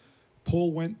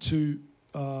 Paul went to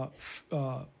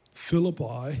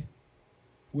Philippi,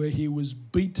 where he was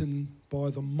beaten by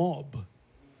the mob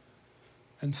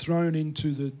and thrown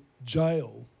into the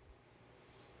jail.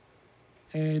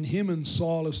 And him and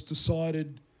Silas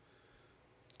decided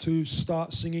to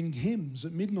start singing hymns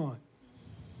at midnight.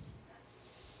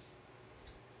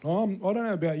 I don't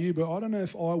know about you, but I don't know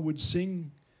if I would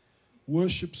sing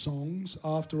worship songs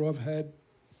after I've had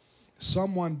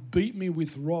someone beat me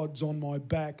with rods on my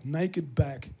back, naked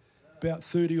back, about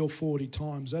 30 or 40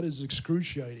 times. That is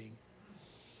excruciating.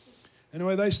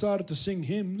 Anyway, they started to sing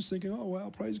hymns thinking, oh, wow,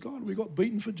 praise God, we got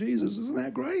beaten for Jesus. Isn't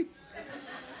that great?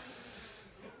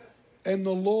 And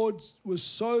the Lord was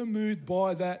so moved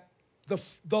by that,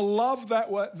 the love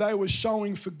that they were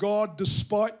showing for God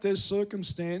despite their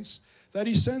circumstance, that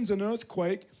he sends an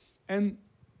earthquake and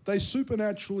they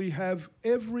supernaturally have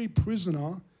every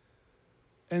prisoner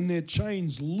and their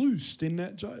chains loosed in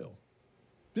that jail.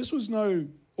 This was no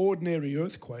ordinary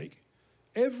earthquake.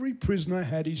 Every prisoner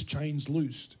had his chains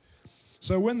loosed.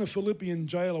 So when the Philippian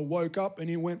jailer woke up and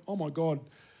he went, oh my God,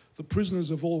 the prisoners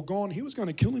have all gone, he was going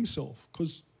to kill himself,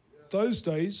 because those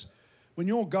days, when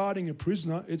you're guarding a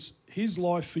prisoner, it's his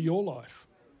life for your life.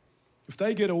 If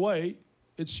they get away,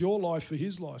 it's your life for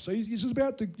his life. So he's just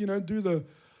about to, do the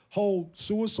whole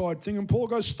suicide thing. And Paul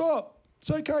goes, stop.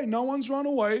 It's okay. No one's run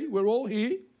away. We're all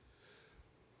here.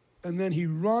 And then he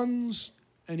runs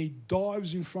and he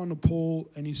dives in front of Paul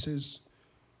and he says,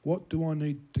 what do I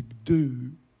need to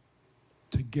do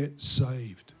to get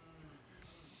saved?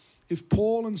 If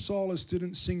Paul and Silas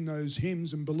didn't sing those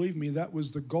hymns, and believe me, that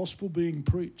was the gospel being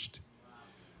preached,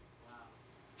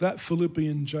 that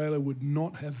Philippian jailer would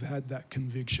not have had that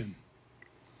conviction.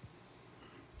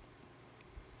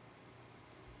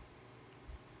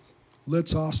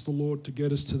 Let's ask the Lord to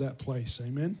get us to that place.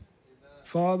 Amen?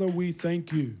 Father, we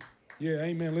thank you. Yeah,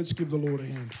 amen. Let's give the Lord a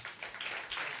hand.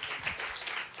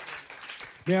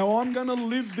 Now, I'm going to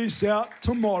live this out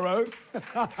tomorrow.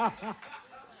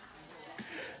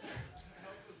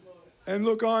 And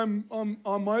look, I'm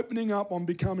opening up. I'm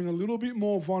becoming a little bit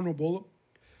more vulnerable.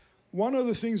 One of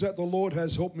the things that the Lord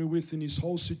has helped me with in this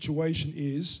whole situation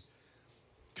is,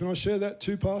 can I share that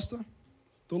too, Pastor?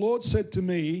 The Lord said to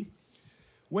me,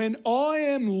 when I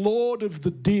am Lord of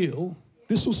the deal,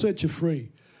 this will set you free.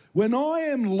 When I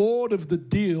am Lord of the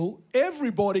deal,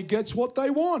 everybody gets what they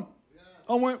want.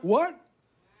 I went, what?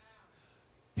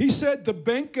 He said the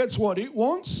bank gets what it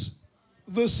wants.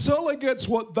 The seller gets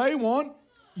what they want.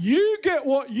 You get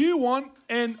what you want,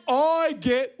 and I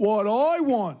get what I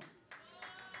want.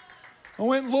 I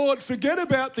went, Lord, forget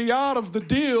about the art of the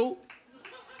deal.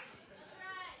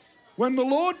 When the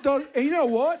Lord does, you know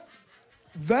what?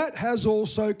 that has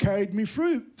also carried me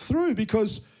through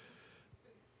because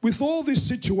with all this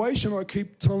situation, I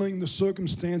keep telling the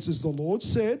circumstances the Lord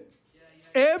said,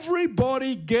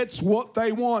 everybody gets what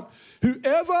they want.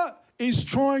 Whoever is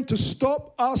trying to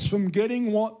stop us from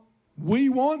getting what we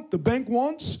want, the bank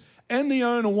wants, and the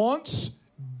owner wants,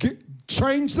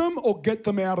 change them or get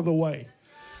them out of the way.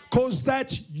 Because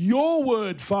that's your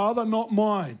word, Father, not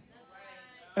mine.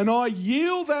 And I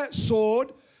yield that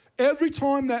sword. Every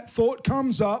time that thought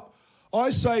comes up, I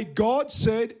say, God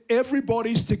said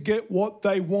everybody's to get what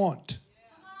they want.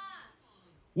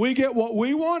 We get what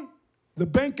we want, the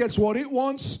bank gets what it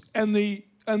wants, and the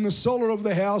seller of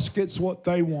the house gets what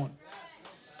they want.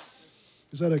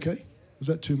 Is that okay? Is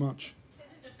that too much?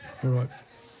 All right.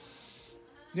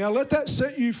 Now let that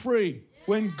set you free.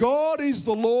 When God is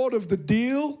the Lord of the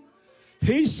deal,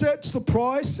 He sets the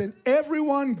price and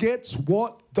everyone gets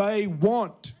what they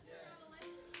want.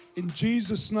 In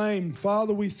Jesus' name,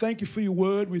 Father, we thank you for your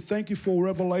word. We thank you for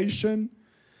revelation.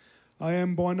 I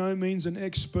am by no means an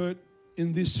expert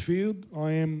in this field.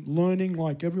 I am learning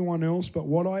like everyone else, but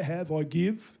what I have, I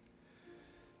give.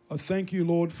 I thank you,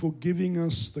 Lord, for giving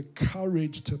us the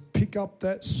courage to pick up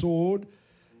that sword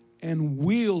and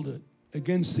wield it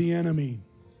against the enemy.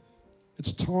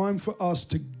 It's time for us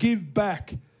to give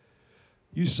back.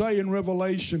 You say in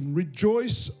Revelation,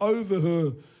 rejoice over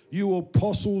her, you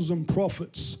apostles and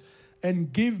prophets,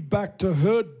 and give back to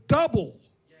her double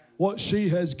what she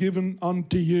has given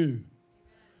unto you.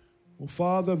 Well,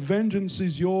 Father, vengeance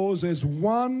is yours. There's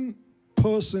one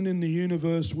person in the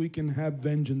universe we can have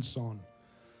vengeance on,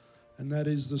 and that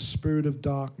is the spirit of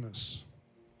darkness.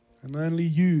 And only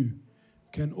you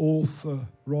can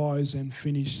authorize and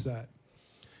finish that.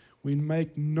 We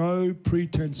make no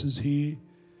pretenses here.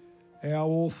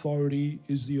 Our authority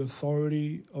is the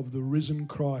authority of the risen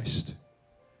Christ,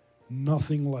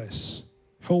 nothing less.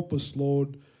 Help us,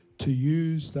 Lord, to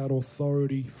use that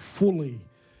authority fully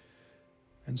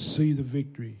and see the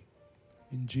victory.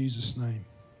 In Jesus' name,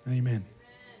 amen.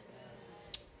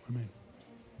 Amen.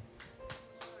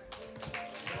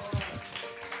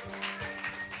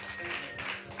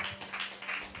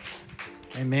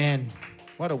 Amen.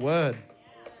 What a word.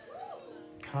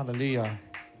 Hallelujah.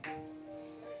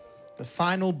 The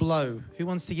final blow. Who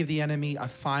wants to give the enemy a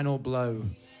final blow?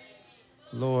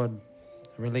 Lord,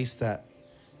 release that.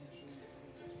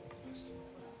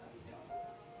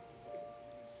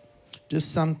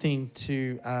 Just something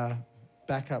to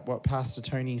back up what Pastor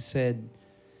Tony said.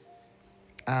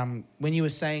 When you were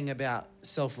saying about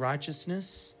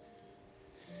self-righteousness,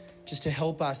 just to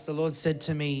help us, the Lord said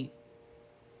to me,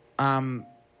 I'm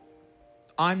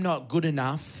not good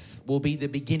enough will be the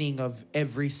beginning of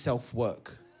every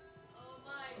self-work.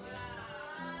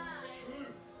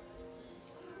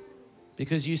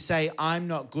 Because you say, I'm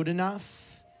not good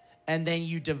enough, and then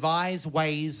you devise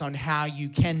ways on how you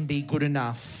can be good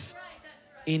enough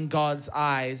in God's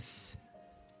eyes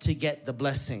to get the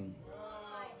blessing.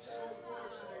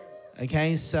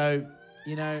 Okay, so,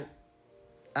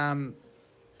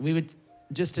 we would,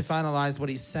 just to finalize what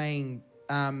he's saying,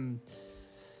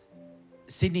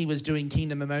 Sydney was doing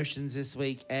Kingdom Emotions this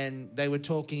week, and they were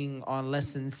talking on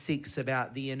lesson 6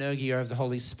 about the energia of the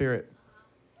Holy Spirit.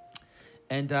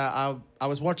 And I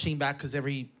was watching back because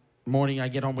every morning I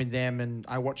get on with them and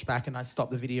I watch back and I stop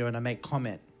the video and I make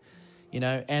comment,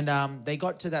 And they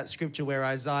got to that scripture where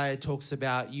Isaiah talks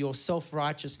about your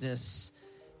self-righteousness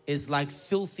is like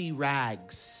filthy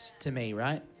rags to me,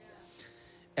 right?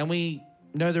 And we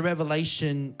know the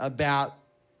revelation about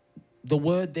the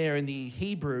word there in the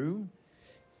Hebrew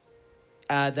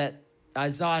that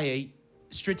Isaiah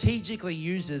strategically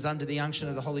uses under the unction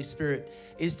of the Holy Spirit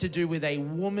is to do with a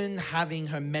woman having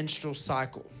her menstrual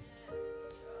cycle.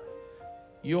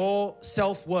 Your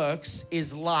self-works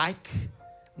is like,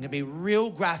 I'm going to be real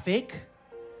graphic,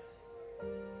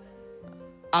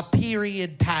 a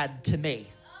period pad to me.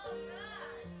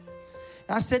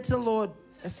 And I said to the Lord,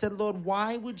 Lord,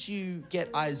 why would you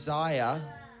get Isaiah?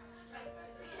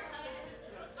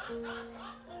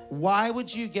 Why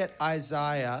would you get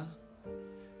Isaiah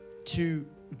to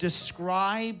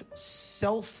describe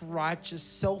self-righteous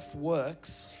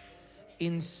self-works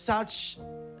in such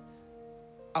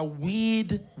a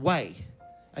weird way?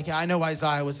 Okay, I know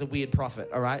Isaiah was a weird prophet,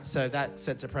 all right? So that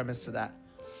sets a premise for that.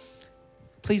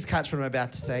 Please catch what I'm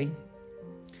about to say.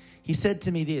 He said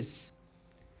to me this.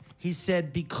 He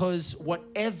said, because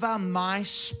whatever my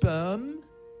sperm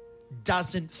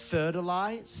doesn't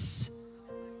fertilize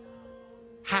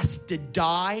has to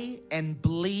die and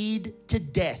bleed to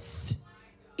death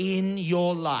in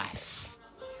your life.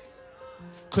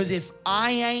 Because if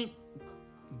I ain't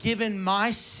given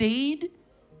my seed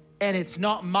and it's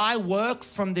not my work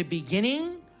from the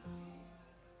beginning,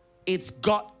 it's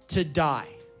got to die.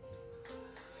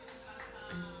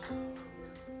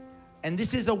 And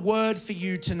this is a word for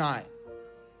you tonight.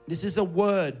 This is a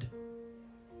word,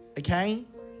 okay?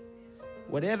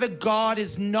 Whatever God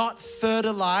is not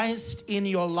fertilized in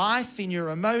your life, in your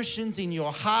emotions, in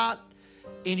your heart,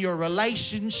 in your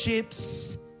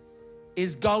relationships,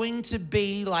 is going to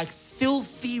be like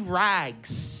filthy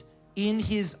rags in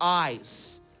his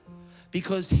eyes,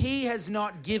 because he has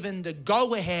not given the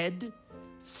go-ahead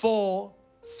for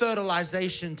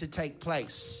fertilization to take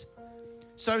place.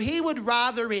 So he would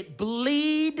rather it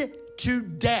bleed to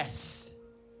death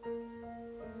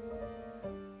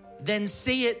than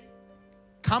see it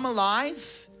come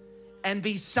alive and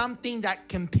be something that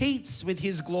competes with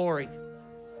his glory.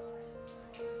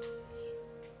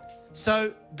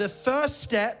 So the first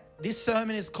step, this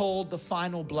sermon is called the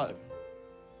final blow.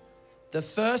 The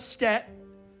first step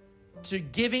to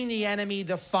giving the enemy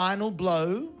the final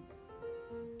blow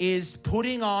is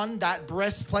putting on that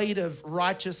breastplate of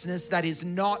righteousness that is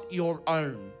not your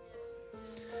own.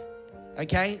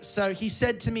 Okay, so he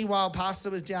said to me while Pastor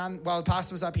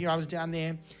was up here, I was down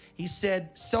there. He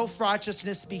said,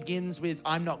 self-righteousness begins with,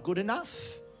 I'm not good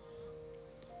enough.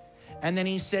 And then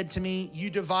he said to me, you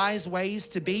devise ways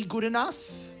to be good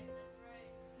enough.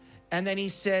 And then he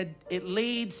said, it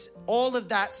leads, all of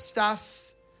that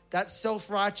stuff, that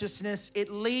self-righteousness,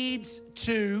 it leads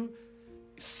to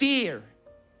fear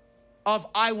of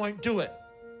I won't do it.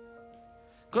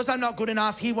 Because I'm not good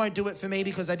enough, he won't do it for me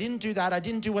because I didn't do that. I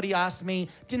didn't do what he asked me,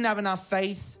 didn't have enough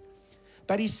faith.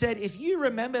 But he said, if you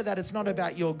remember that it's not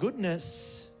about your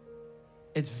goodness,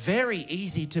 it's very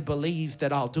easy to believe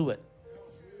that I'll do it.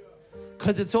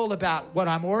 Because it's all about what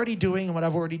I'm already doing and what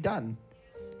I've already done.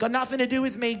 Got nothing to do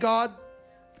with me, God.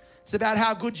 It's about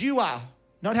how good you are,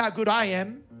 not how good I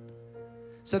am.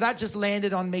 So that just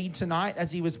landed on me tonight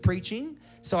as he was preaching.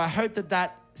 So I hope that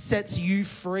that sets you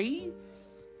free.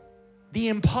 The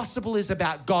impossible is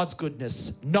about God's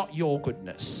goodness, not your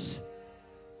goodness.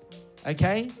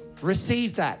 Okay?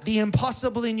 Receive that. The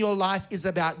impossible in your life is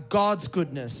about God's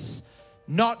goodness,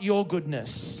 not your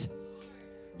goodness.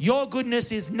 Your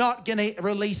goodness is not going to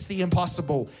release the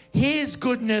impossible. His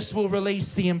goodness will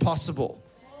release the impossible.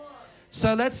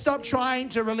 So let's stop trying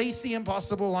to release the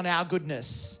impossible on our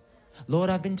goodness.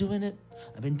 Lord, I've been doing it.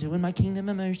 I've been doing my kingdom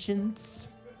emotions.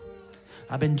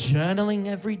 I've been journaling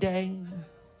every day.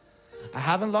 I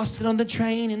haven't lost it on the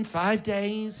train in 5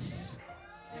 days.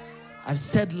 I've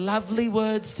said lovely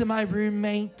words to my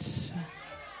roommate.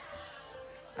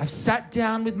 I've sat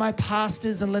down with my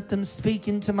pastors and let them speak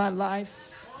into my life.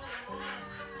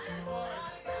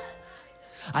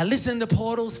 I listened to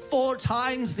Portals 4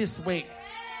 times this week.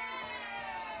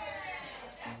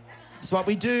 It's what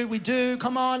we do.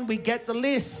 Come on, we get the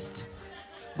list.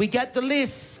 We get the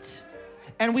list.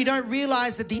 And we don't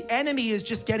realize that the enemy is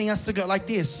just getting us to go like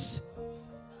this.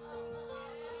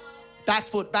 Back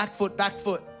foot, back foot, back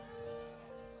foot.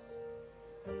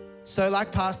 So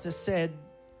like Pastor said,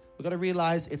 we've got to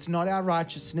realize it's not our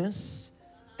righteousness.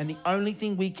 And the only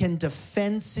thing we can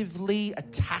defensively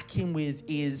attack him with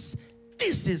is,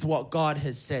 this is what God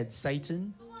has said,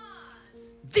 Satan.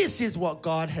 This is what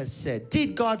God has said.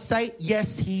 Did God say?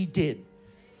 Yes, he did.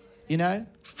 You know?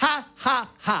 Ha, ha,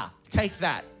 ha. Take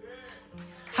that.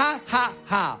 Ha, ha,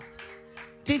 ha.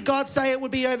 Did God say it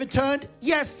would be overturned?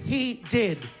 Yes, he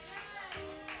did.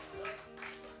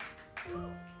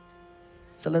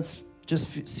 So let's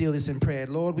just seal this in prayer.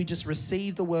 Lord, we just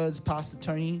receive the words Pastor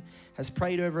Tony has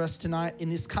prayed over us tonight. In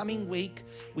this coming week,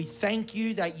 we thank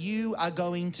you that you are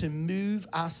going to move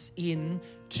us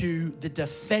into the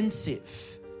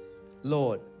defensive,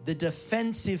 Lord, the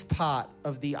defensive part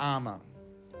of the armor,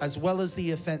 as well as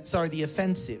the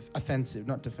offensive,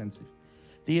 not defensive.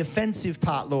 The offensive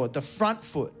part, Lord, the front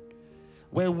foot,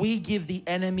 where we give the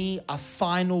enemy a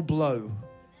final blow.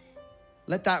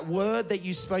 Let that word that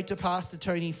you spoke to Pastor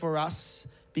Tony for us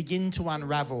begin to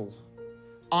unravel.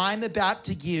 I'm about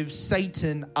to give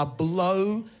Satan a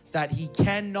blow that he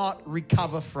cannot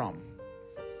recover from.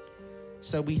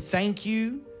 So we thank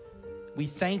you. We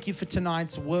thank you for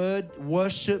tonight's word.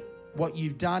 Worship what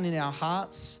you've done in our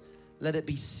hearts. Let it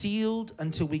be sealed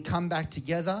until we come back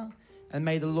together. And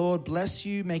may the Lord bless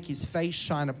you, make his face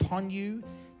shine upon you,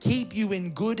 keep you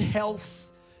in good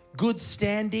health, good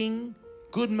standing,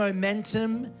 good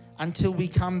momentum until we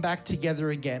come back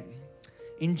together again.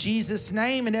 In Jesus'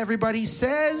 name, and everybody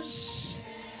says,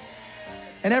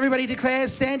 and everybody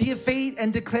declares, stand to your feet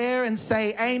and declare and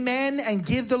say amen and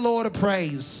give the Lord a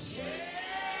praise.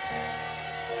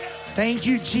 Thank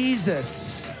you,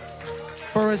 Jesus,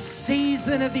 for a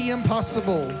season of the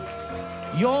impossible.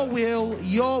 Your will,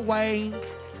 your way.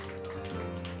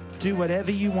 Do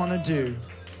whatever you want to do.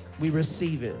 We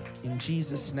receive it. In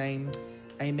Jesus' name,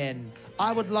 amen.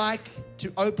 I would like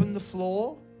to open the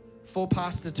floor for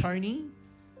Pastor Tony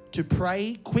to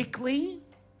pray quickly,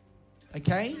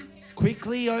 okay?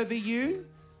 Quickly over you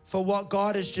for what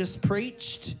God has just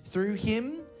preached through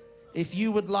him. If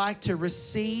you would like to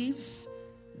receive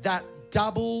that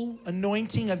double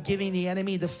anointing of giving the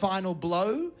enemy the final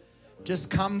blow,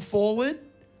 just come forward.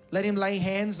 Let him lay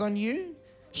hands on you.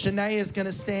 Shanae is going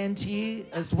to stand here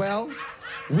as well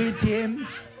with him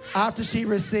after she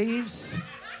receives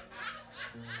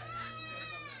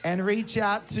and reach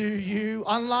out to you.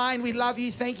 Online, we love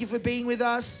you. Thank you for being with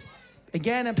us.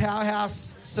 Again, a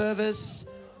powerhouse service.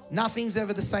 Nothing's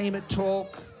ever the same at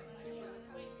Talk.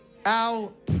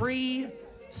 Our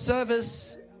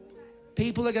pre-service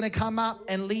people are going to come up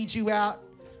and lead you out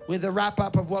with a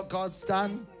wrap-up of what God's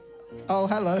done. Oh,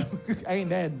 hello.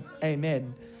 Amen.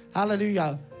 Amen.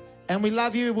 Hallelujah. And we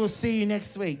love you. We'll see you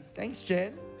next week. Thanks,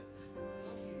 Jen.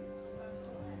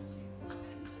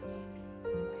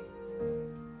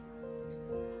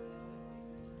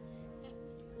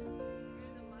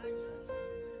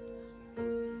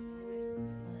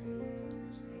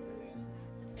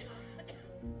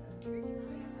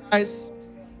 Guys.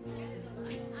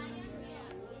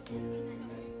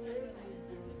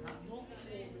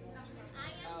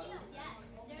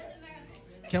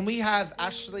 Can we have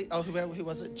Ashley, who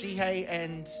was it? Jihei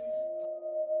and...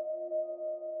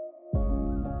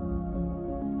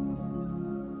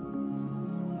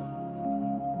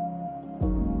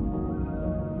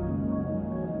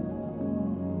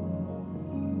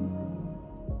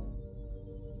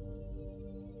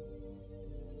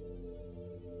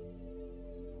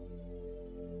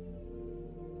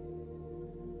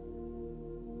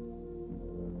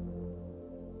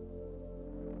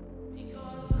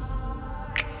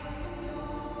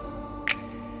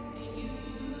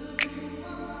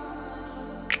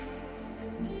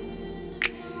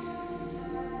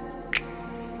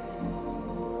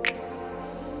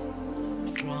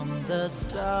 The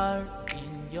start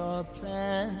in your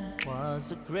plan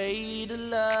was a greater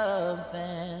love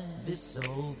than this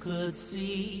soul could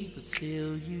see, but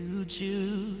still you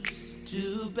choose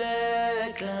to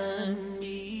beckon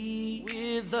me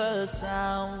with the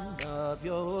sound of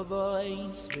your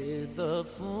voice, with the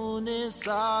fullness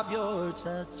of your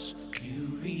touch.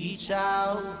 You reach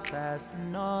out past the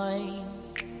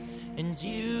noise and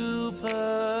you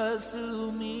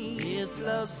pursue me. This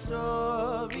love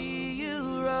story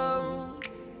you wrote,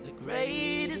 the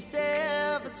greatest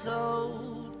ever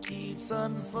told, keeps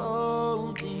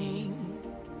unfolding,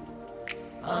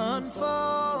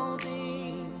 unfolding.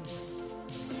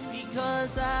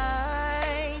 Because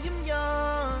I am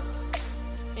yours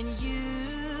and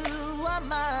you are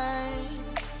mine,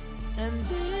 and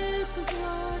this is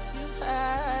what you've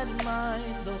had in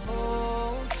mind the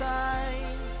whole time.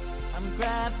 I'm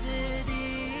grafted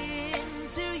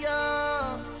into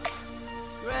your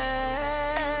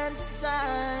grand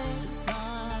design,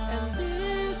 and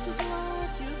this is what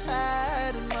you've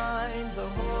had in mind the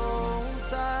whole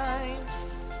time.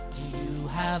 You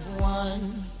have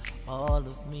won all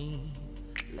of me.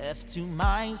 Left to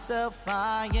myself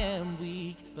I am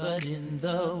weak, but in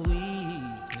the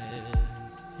weakness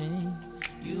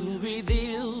you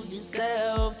reveal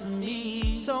yourself to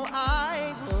me. So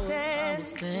I will stand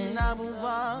and I will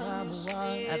watch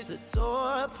at the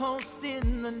doorpost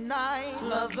in the night.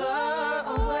 Lover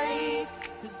awake,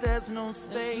 'cause there's no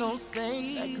space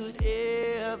that could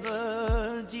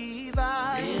ever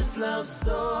divide this love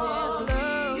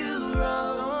story you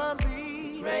wrote.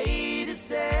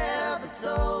 Greatest ever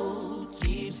told,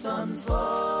 keeps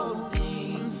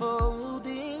unfolding,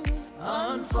 unfolding,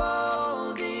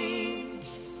 unfolding.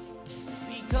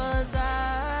 Because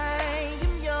I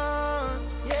am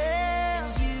yours, yeah,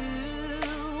 and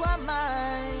you are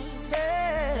mine,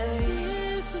 yeah. And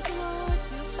this is what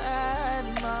you've had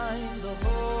in mind the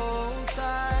whole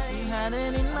time. You had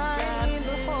it in mind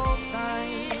the whole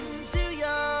time. To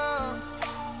your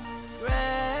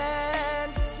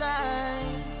grand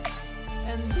design,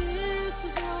 and this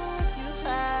is what you've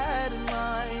had in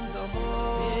mind the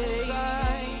whole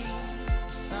time.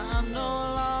 I'm no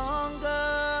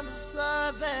longer a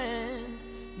servant,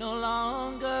 no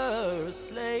longer a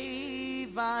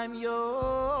slave, I'm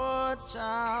your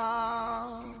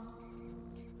child.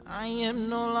 I am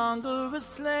no longer a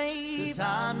slave, 'cause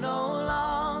I'm no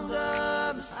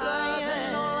longer a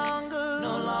servant,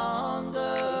 no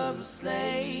longer a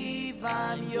slave,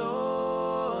 I'm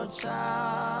your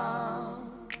child.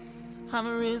 I'm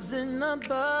risen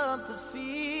above the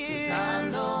fear, 'cause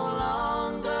I'm no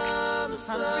longer a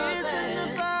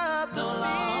servant, no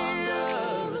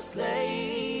longer a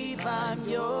slave, I'm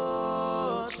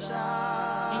your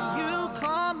child. And you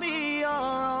call me your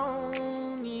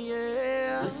own,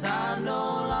 yeah. 'Cause I'm no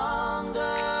longer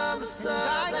a servant.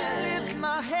 I can lift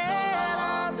my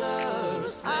head up,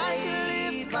 I can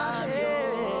lift my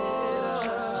head up.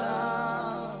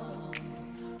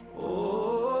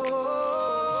 Oh,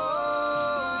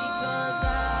 because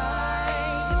I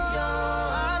am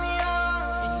yours,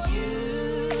 and you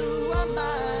are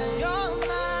mine. You're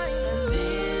mine, and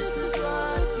this is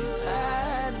what you've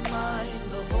had in mind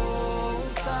the whole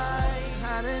time.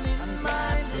 Had it in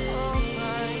mind the whole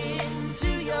time.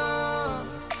 Into your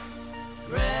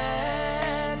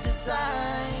grand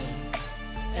design,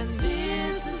 and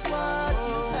this is what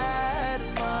you've had in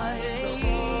mind the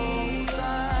whole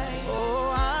time.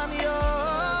 Oh, I'm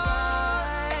yours,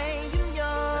 I am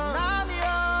yours, and I'm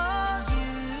yours.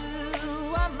 You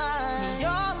are mine,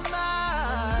 you're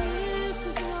mine. This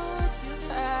is what you've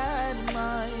had in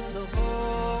mind the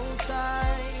whole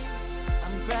time.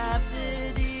 I'm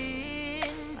grafted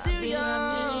into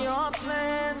your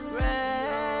plan,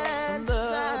 from the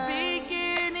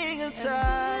beginning of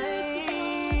time.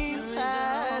 You've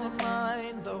had in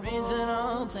mind the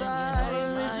original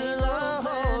time, original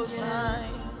whole time.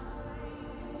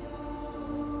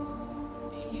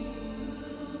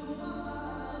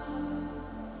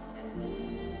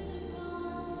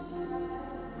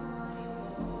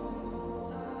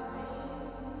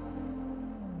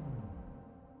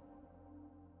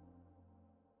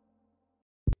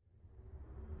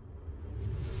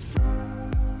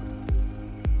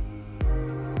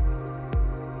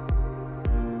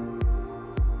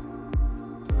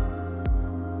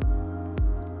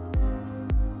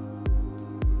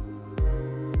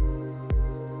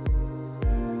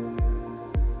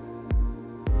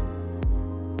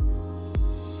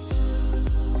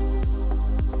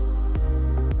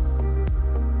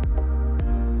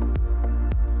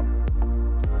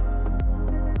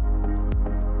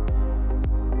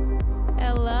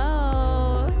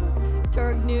 Hello,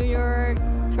 Torque New York,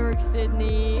 Torque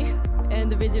Sydney,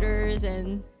 and the visitors,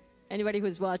 and anybody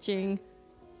who's watching.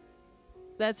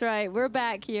 That's right, we're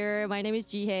back here. My name is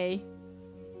Jihei.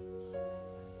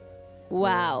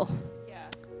 Wow.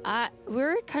 Yeah.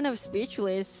 We're kind of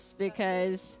speechless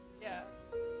because Yeah.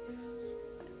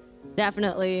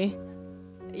 definitely,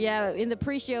 yeah, in the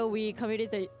pre-show, we committed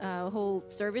the whole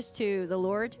service to the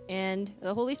Lord, and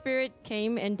the Holy Spirit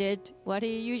came and did what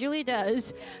he usually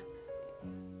does.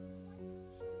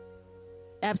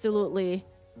 Absolutely.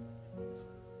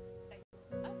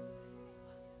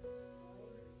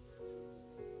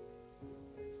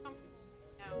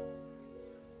 Now,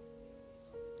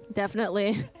 Definitely.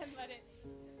 and let it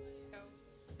go.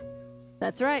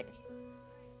 That's right.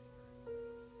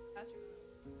 Pastor.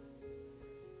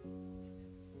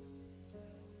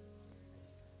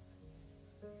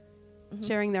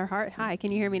 Sharing their heart. Hi,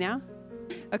 can you hear me now?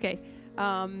 Okay.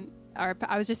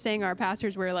 I was just saying our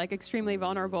pastors were like extremely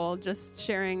vulnerable, just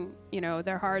sharing,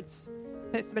 their hearts,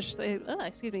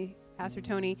 especially, Pastor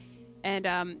Tony.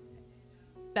 And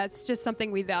that's just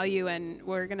something we value, and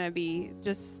we're going to be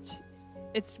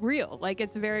it's real. Like,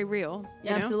 it's very real. You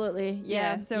know? Absolutely.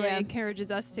 Yeah. So it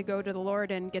encourages us to go to the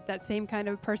Lord and get that same kind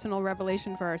of personal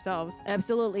revelation for ourselves.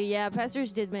 Absolutely. Yeah.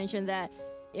 Pastors did mention that,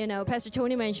 Pastor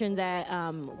Tony mentioned that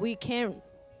we can't,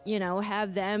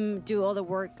 have them do all the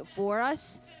work for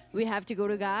us. We have to go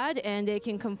to God, and they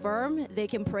can confirm, they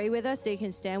can pray with us, they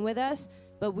can stand with us,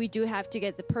 but we do have to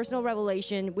get the personal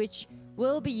revelation, which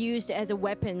will be used as a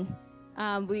weapon.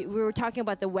 We were talking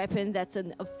about the weapon that's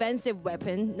an offensive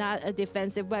weapon, not a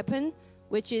defensive weapon,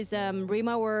 which is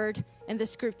Rhema word and the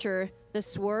scripture, the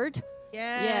sword.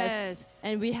 Yes.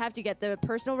 And we have to get the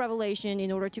personal revelation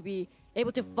in order to be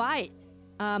able to fight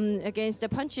against the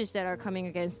punches that are coming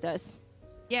against us.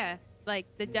 Yeah. Like,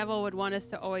 the devil would want us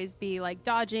to always be like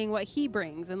dodging what he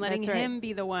brings and letting That's right. him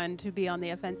be the one to be on the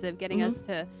offensive, getting us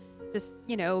to just,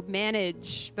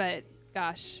 manage. But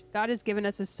gosh, God has given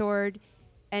us a sword.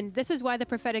 And this is why the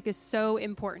prophetic is so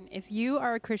important. If you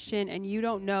are a Christian and you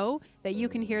don't know that you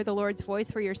can hear the Lord's voice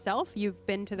for yourself, you've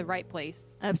been to the right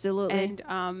place. Absolutely.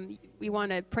 And we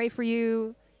want to pray for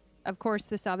you. Of course,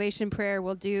 the salvation prayer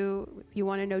will do if you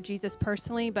want to know Jesus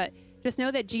personally. But just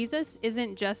know that Jesus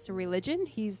isn't just a religion.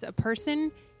 He's a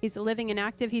person. He's living and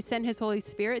active. He sent his Holy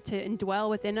Spirit to indwell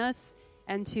within us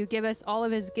and to give us all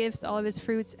of his gifts, all of his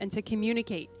fruits, and to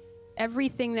communicate.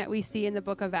 Everything that we see in the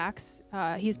book of Acts,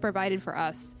 he's provided for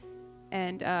us.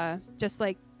 And just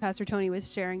like Pastor Tony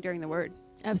was sharing during the word.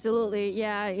 Absolutely.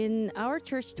 Yeah. In our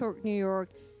church, Torque New York,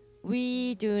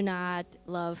 we do not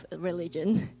love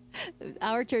religion.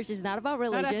 Our church is not about Not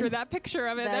religion. after that picture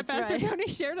of it that That's Pastor right. Tony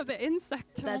shared of the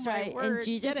insect. That's oh my right. Word. And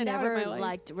Jesus Get it out of never my life.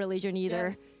 liked religion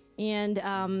either. Yes.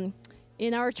 And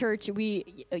in our church,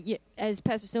 as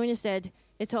Pastor Sonia said,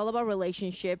 it's all about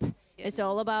relationship. It's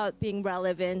all about being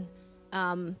relevant.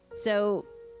 So,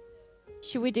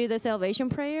 should we do the salvation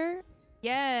prayer?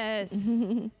 Yes.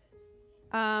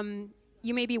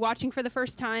 You may be watching for the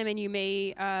first time and you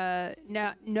may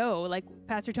not know, like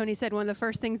Pastor Tony said, one of the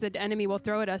first things that the enemy will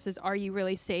throw at us is, are you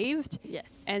really saved?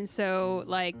 Yes. And so,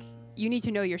 like, you need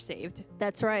to know you're saved.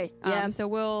 That's right. Yeah. So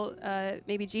we'll,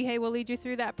 maybe Jihei will lead you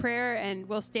through that prayer, and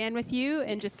we'll stand with you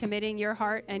and just committing your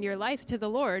heart and your life to the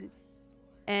Lord,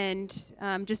 and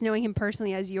just knowing him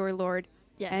personally as your Lord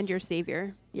and your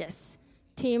Savior. Yes.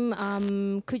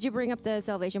 Team, could you bring up the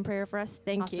salvation prayer for us?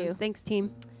 Thank Awesome. you. Thanks,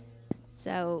 team.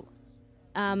 So,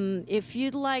 if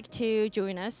you'd like to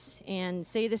join us and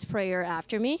say this prayer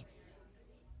after me,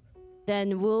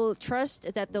 then we'll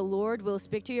trust that the Lord will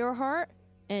speak to your heart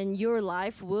and your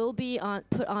life will be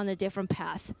put on a different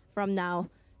path from now.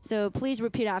 So please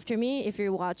repeat after me if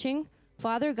you're watching.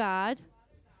 Father God,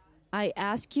 I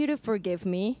ask you to forgive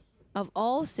me of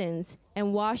all sins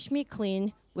and wash me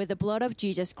clean with the blood of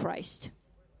Jesus Christ.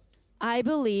 I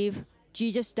believe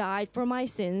Jesus died for my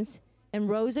sins and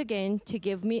rose again to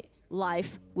give me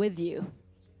life with you.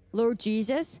 Lord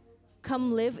Jesus,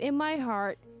 come live in my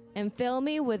heart and fill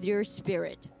me with your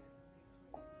spirit.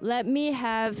 Let me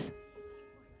have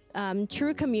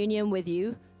true communion with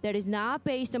you that is not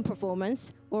based on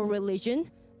performance or religion,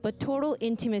 but total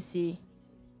intimacy.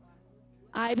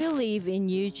 I believe in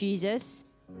you, Jesus,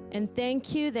 and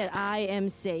thank you that I am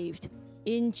saved.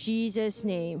 In Jesus'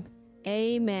 name,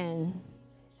 amen.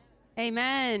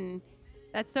 Amen.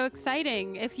 That's so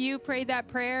exciting. If you prayed that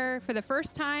prayer for the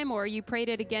first time or you prayed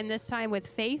it again this time with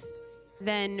faith,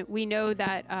 then we know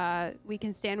that we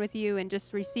can stand with you and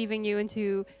just receiving you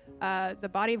into the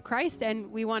body of Christ.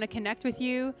 And we want to connect with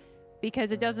you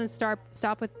because it doesn't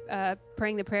stop with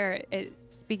praying the prayer. It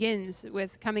begins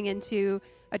with coming into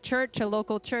a church, a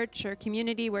local church or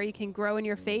community where you can grow in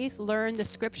your faith, learn the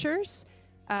scriptures,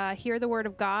 hear the word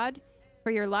of God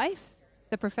for your life,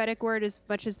 the prophetic word as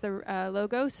much as the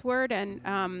Logos word,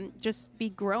 and just be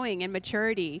growing in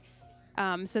maturity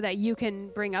so that you can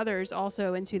bring others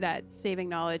also into that saving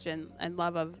knowledge and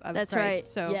love of That's Christ. right.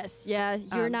 So, yes, yeah,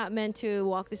 you're not meant to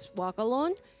walk this walk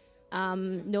alone.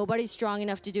 Nobody's strong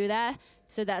enough to do that.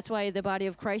 So that's why the body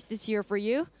of Christ is here for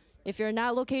you. If you're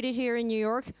not located here in New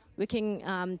York, we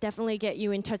can definitely get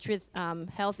you in touch with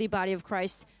Healthy Body of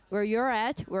Christ where you're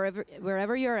at,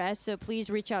 wherever you're at. So please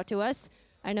reach out to us.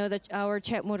 I know that our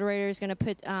chat moderator is going to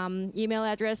put email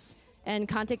address and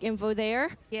contact info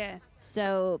there. Yeah.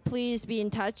 So please be in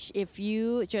touch if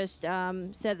you just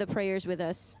said the prayers with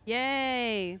us.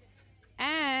 Yay.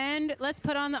 And let's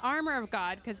put on the armor of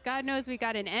God, because God knows we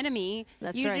got an enemy.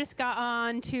 That's you right. just got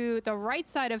on to the right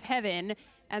side of heaven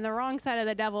and the wrong side of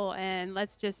the devil. And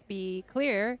let's just be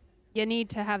clear, you need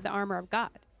to have the armor of God.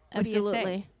 What do you say?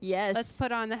 Absolutely. Yes. Let's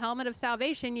put on the helmet of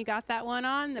salvation. You got that one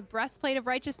on. The breastplate of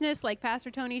righteousness, like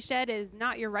Pastor Tony said, is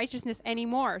not your righteousness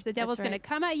anymore. So the devil's right. going to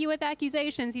come at you with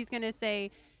accusations. He's going to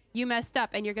say, you messed up.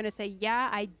 And you're going to say, yeah,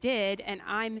 I did. And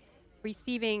I'm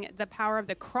receiving the power of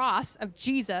the cross of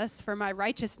Jesus for my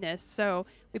righteousness. So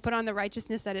we put on the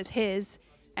righteousness that is his.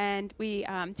 And we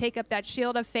take up that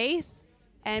shield of faith.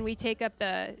 And we take up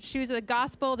the shoes of the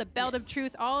gospel, the belt of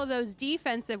truth, all of those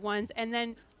defensive ones. And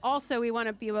then also, we want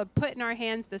to be able to put in our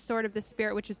hands the sword of the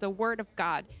Spirit, which is the word of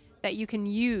God that you can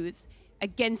use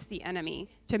against the enemy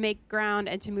to make ground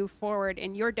and to move forward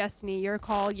in your destiny, your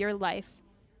call, your life.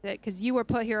 Because you were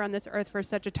put here on this earth for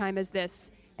such a time as this,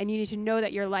 and you need to know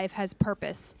that your life has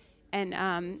purpose,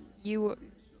 and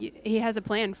he has a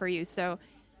plan for you. So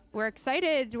we're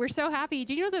excited. We're so happy.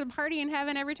 Do you know there's a party in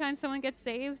heaven every time someone gets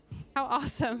saved? How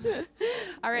awesome.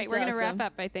 All right, That's we're going to wrap awesome.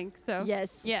 up, I think. So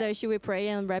Yes. Yeah. So should we pray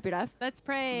and wrap it up? Let's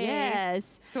pray.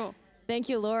 Yes. Cool. Thank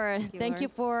you, Lord. Thank Lord. you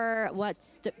for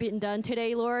what's been done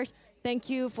today, Lord. Thank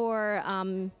you for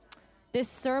this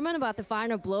sermon about the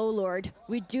final blow, Lord.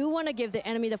 We do want to give the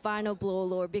enemy the final blow,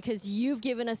 Lord, because you've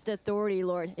given us the authority,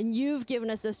 Lord, and you've given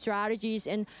us the strategies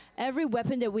and every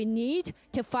weapon that we need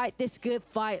to fight this good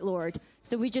fight, Lord.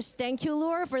 So we just thank you,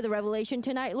 Lord, for the revelation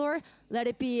tonight, Lord. Let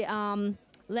it be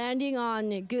landing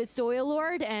on good soil,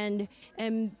 Lord, and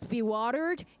be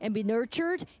watered and be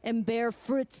nurtured and bear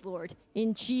fruits, Lord,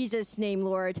 in Jesus' name,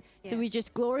 Lord. So we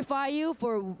just glorify you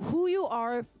for who you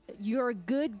are. You're a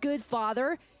good, good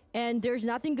Father, and there's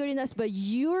nothing good in us but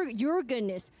your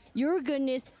goodness. Your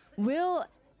goodness will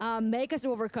make us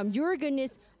overcome. Your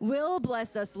goodness will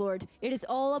bless us, Lord. It is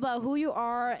all about who you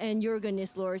are and your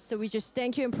goodness, Lord. So we just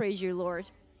thank you and praise you, Lord.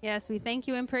 Yes, we thank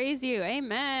you and praise you.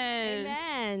 Amen.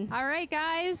 Amen. All right,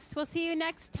 guys. We'll see you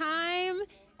next time.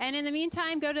 And in the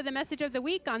meantime, go to the Message of the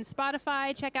Week on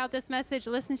Spotify. Check out this message.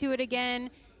 Listen to it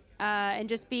again. And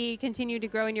just continue to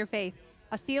grow in your faith.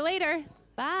 I'll see you later.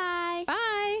 Bye.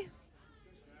 Bye.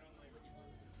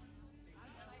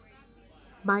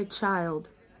 My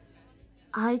child,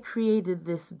 I created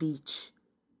this beach.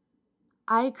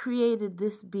 I created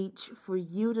this beach for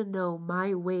you to know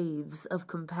my waves of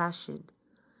compassion.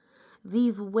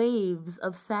 These waves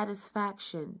of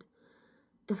satisfaction,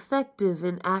 effective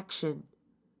in action,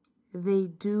 they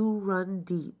do run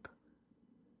deep.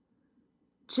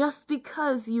 Just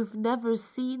because you've never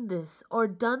seen this or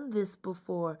done this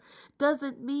before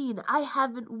doesn't mean I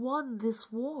haven't won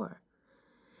this war.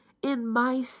 In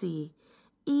my sea,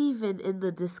 even in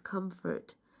the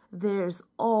discomfort, there's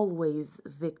always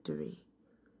victory.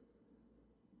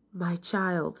 My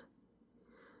child,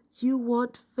 you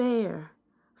want fair,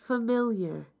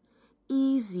 familiar,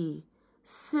 easy,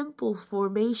 simple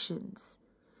formations.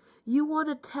 You want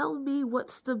to tell me what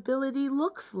stability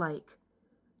looks like,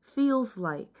 feels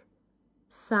like,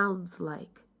 sounds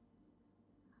like.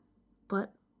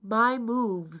 But my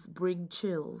moves bring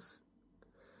chills.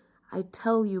 I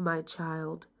tell you, my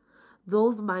child,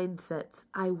 those mindsets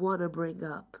I want to bring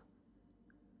up.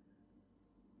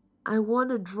 I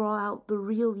want to draw out the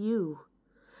real you,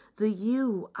 the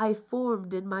you I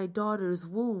formed in my daughter's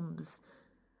wombs.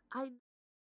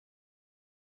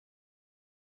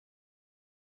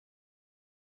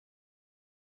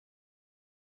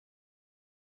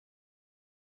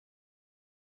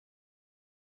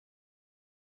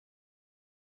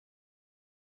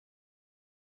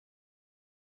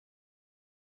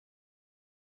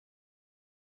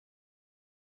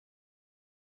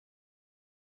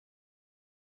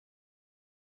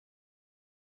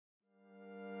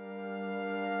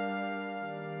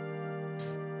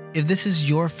 If this is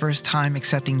your first time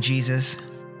accepting Jesus,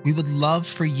 we would love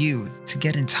for you to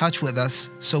get in touch with us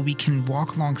so we can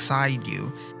walk alongside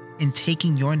you in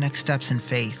taking your next steps in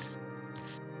faith.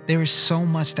 There is so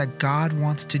much that God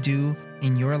wants to do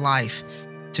in your life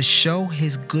to show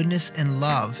His goodness and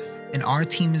love, and our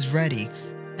team is ready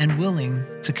and willing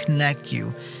to connect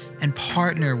you and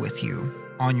partner with you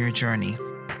on your journey.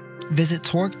 Visit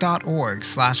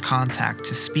torque.org/contact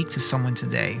to speak to someone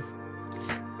today.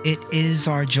 It is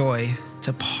our joy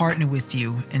to partner with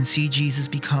you and see Jesus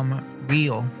become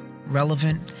real,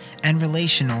 relevant, and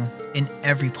relational in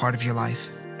every part of your life.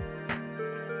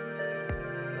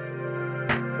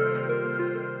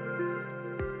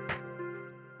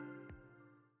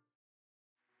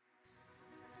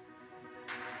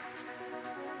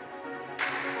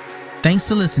 Thanks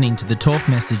for listening to the Talk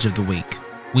Message of the Week.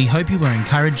 We hope you were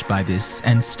encouraged by this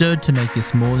and stirred to make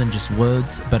this more than just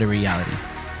words, but a reality.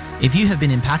 If you have been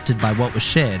impacted by what was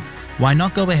shared, why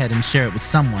not go ahead and share it with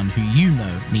someone who you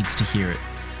know needs to hear it?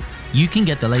 You can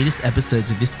get the latest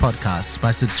episodes of this podcast by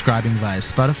subscribing via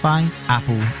Spotify,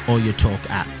 Apple, or your Talk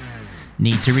app.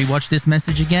 Need to rewatch this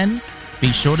message again? Be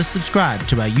sure to subscribe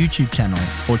to our YouTube channel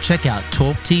or check out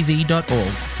talktv.org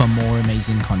for more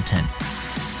amazing content.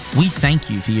 We thank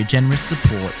you for your generous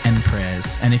support and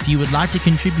prayers, and if you would like to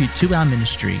contribute to our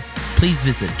ministry, please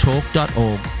visit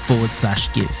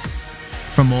talk.org/give.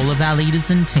 From all of our leaders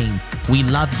and team, we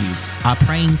love you, are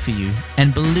praying for you,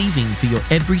 and believing for your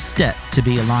every step to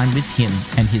be aligned with Him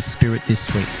and His Spirit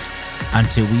this week.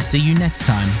 Until we see you next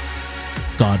time,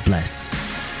 God bless.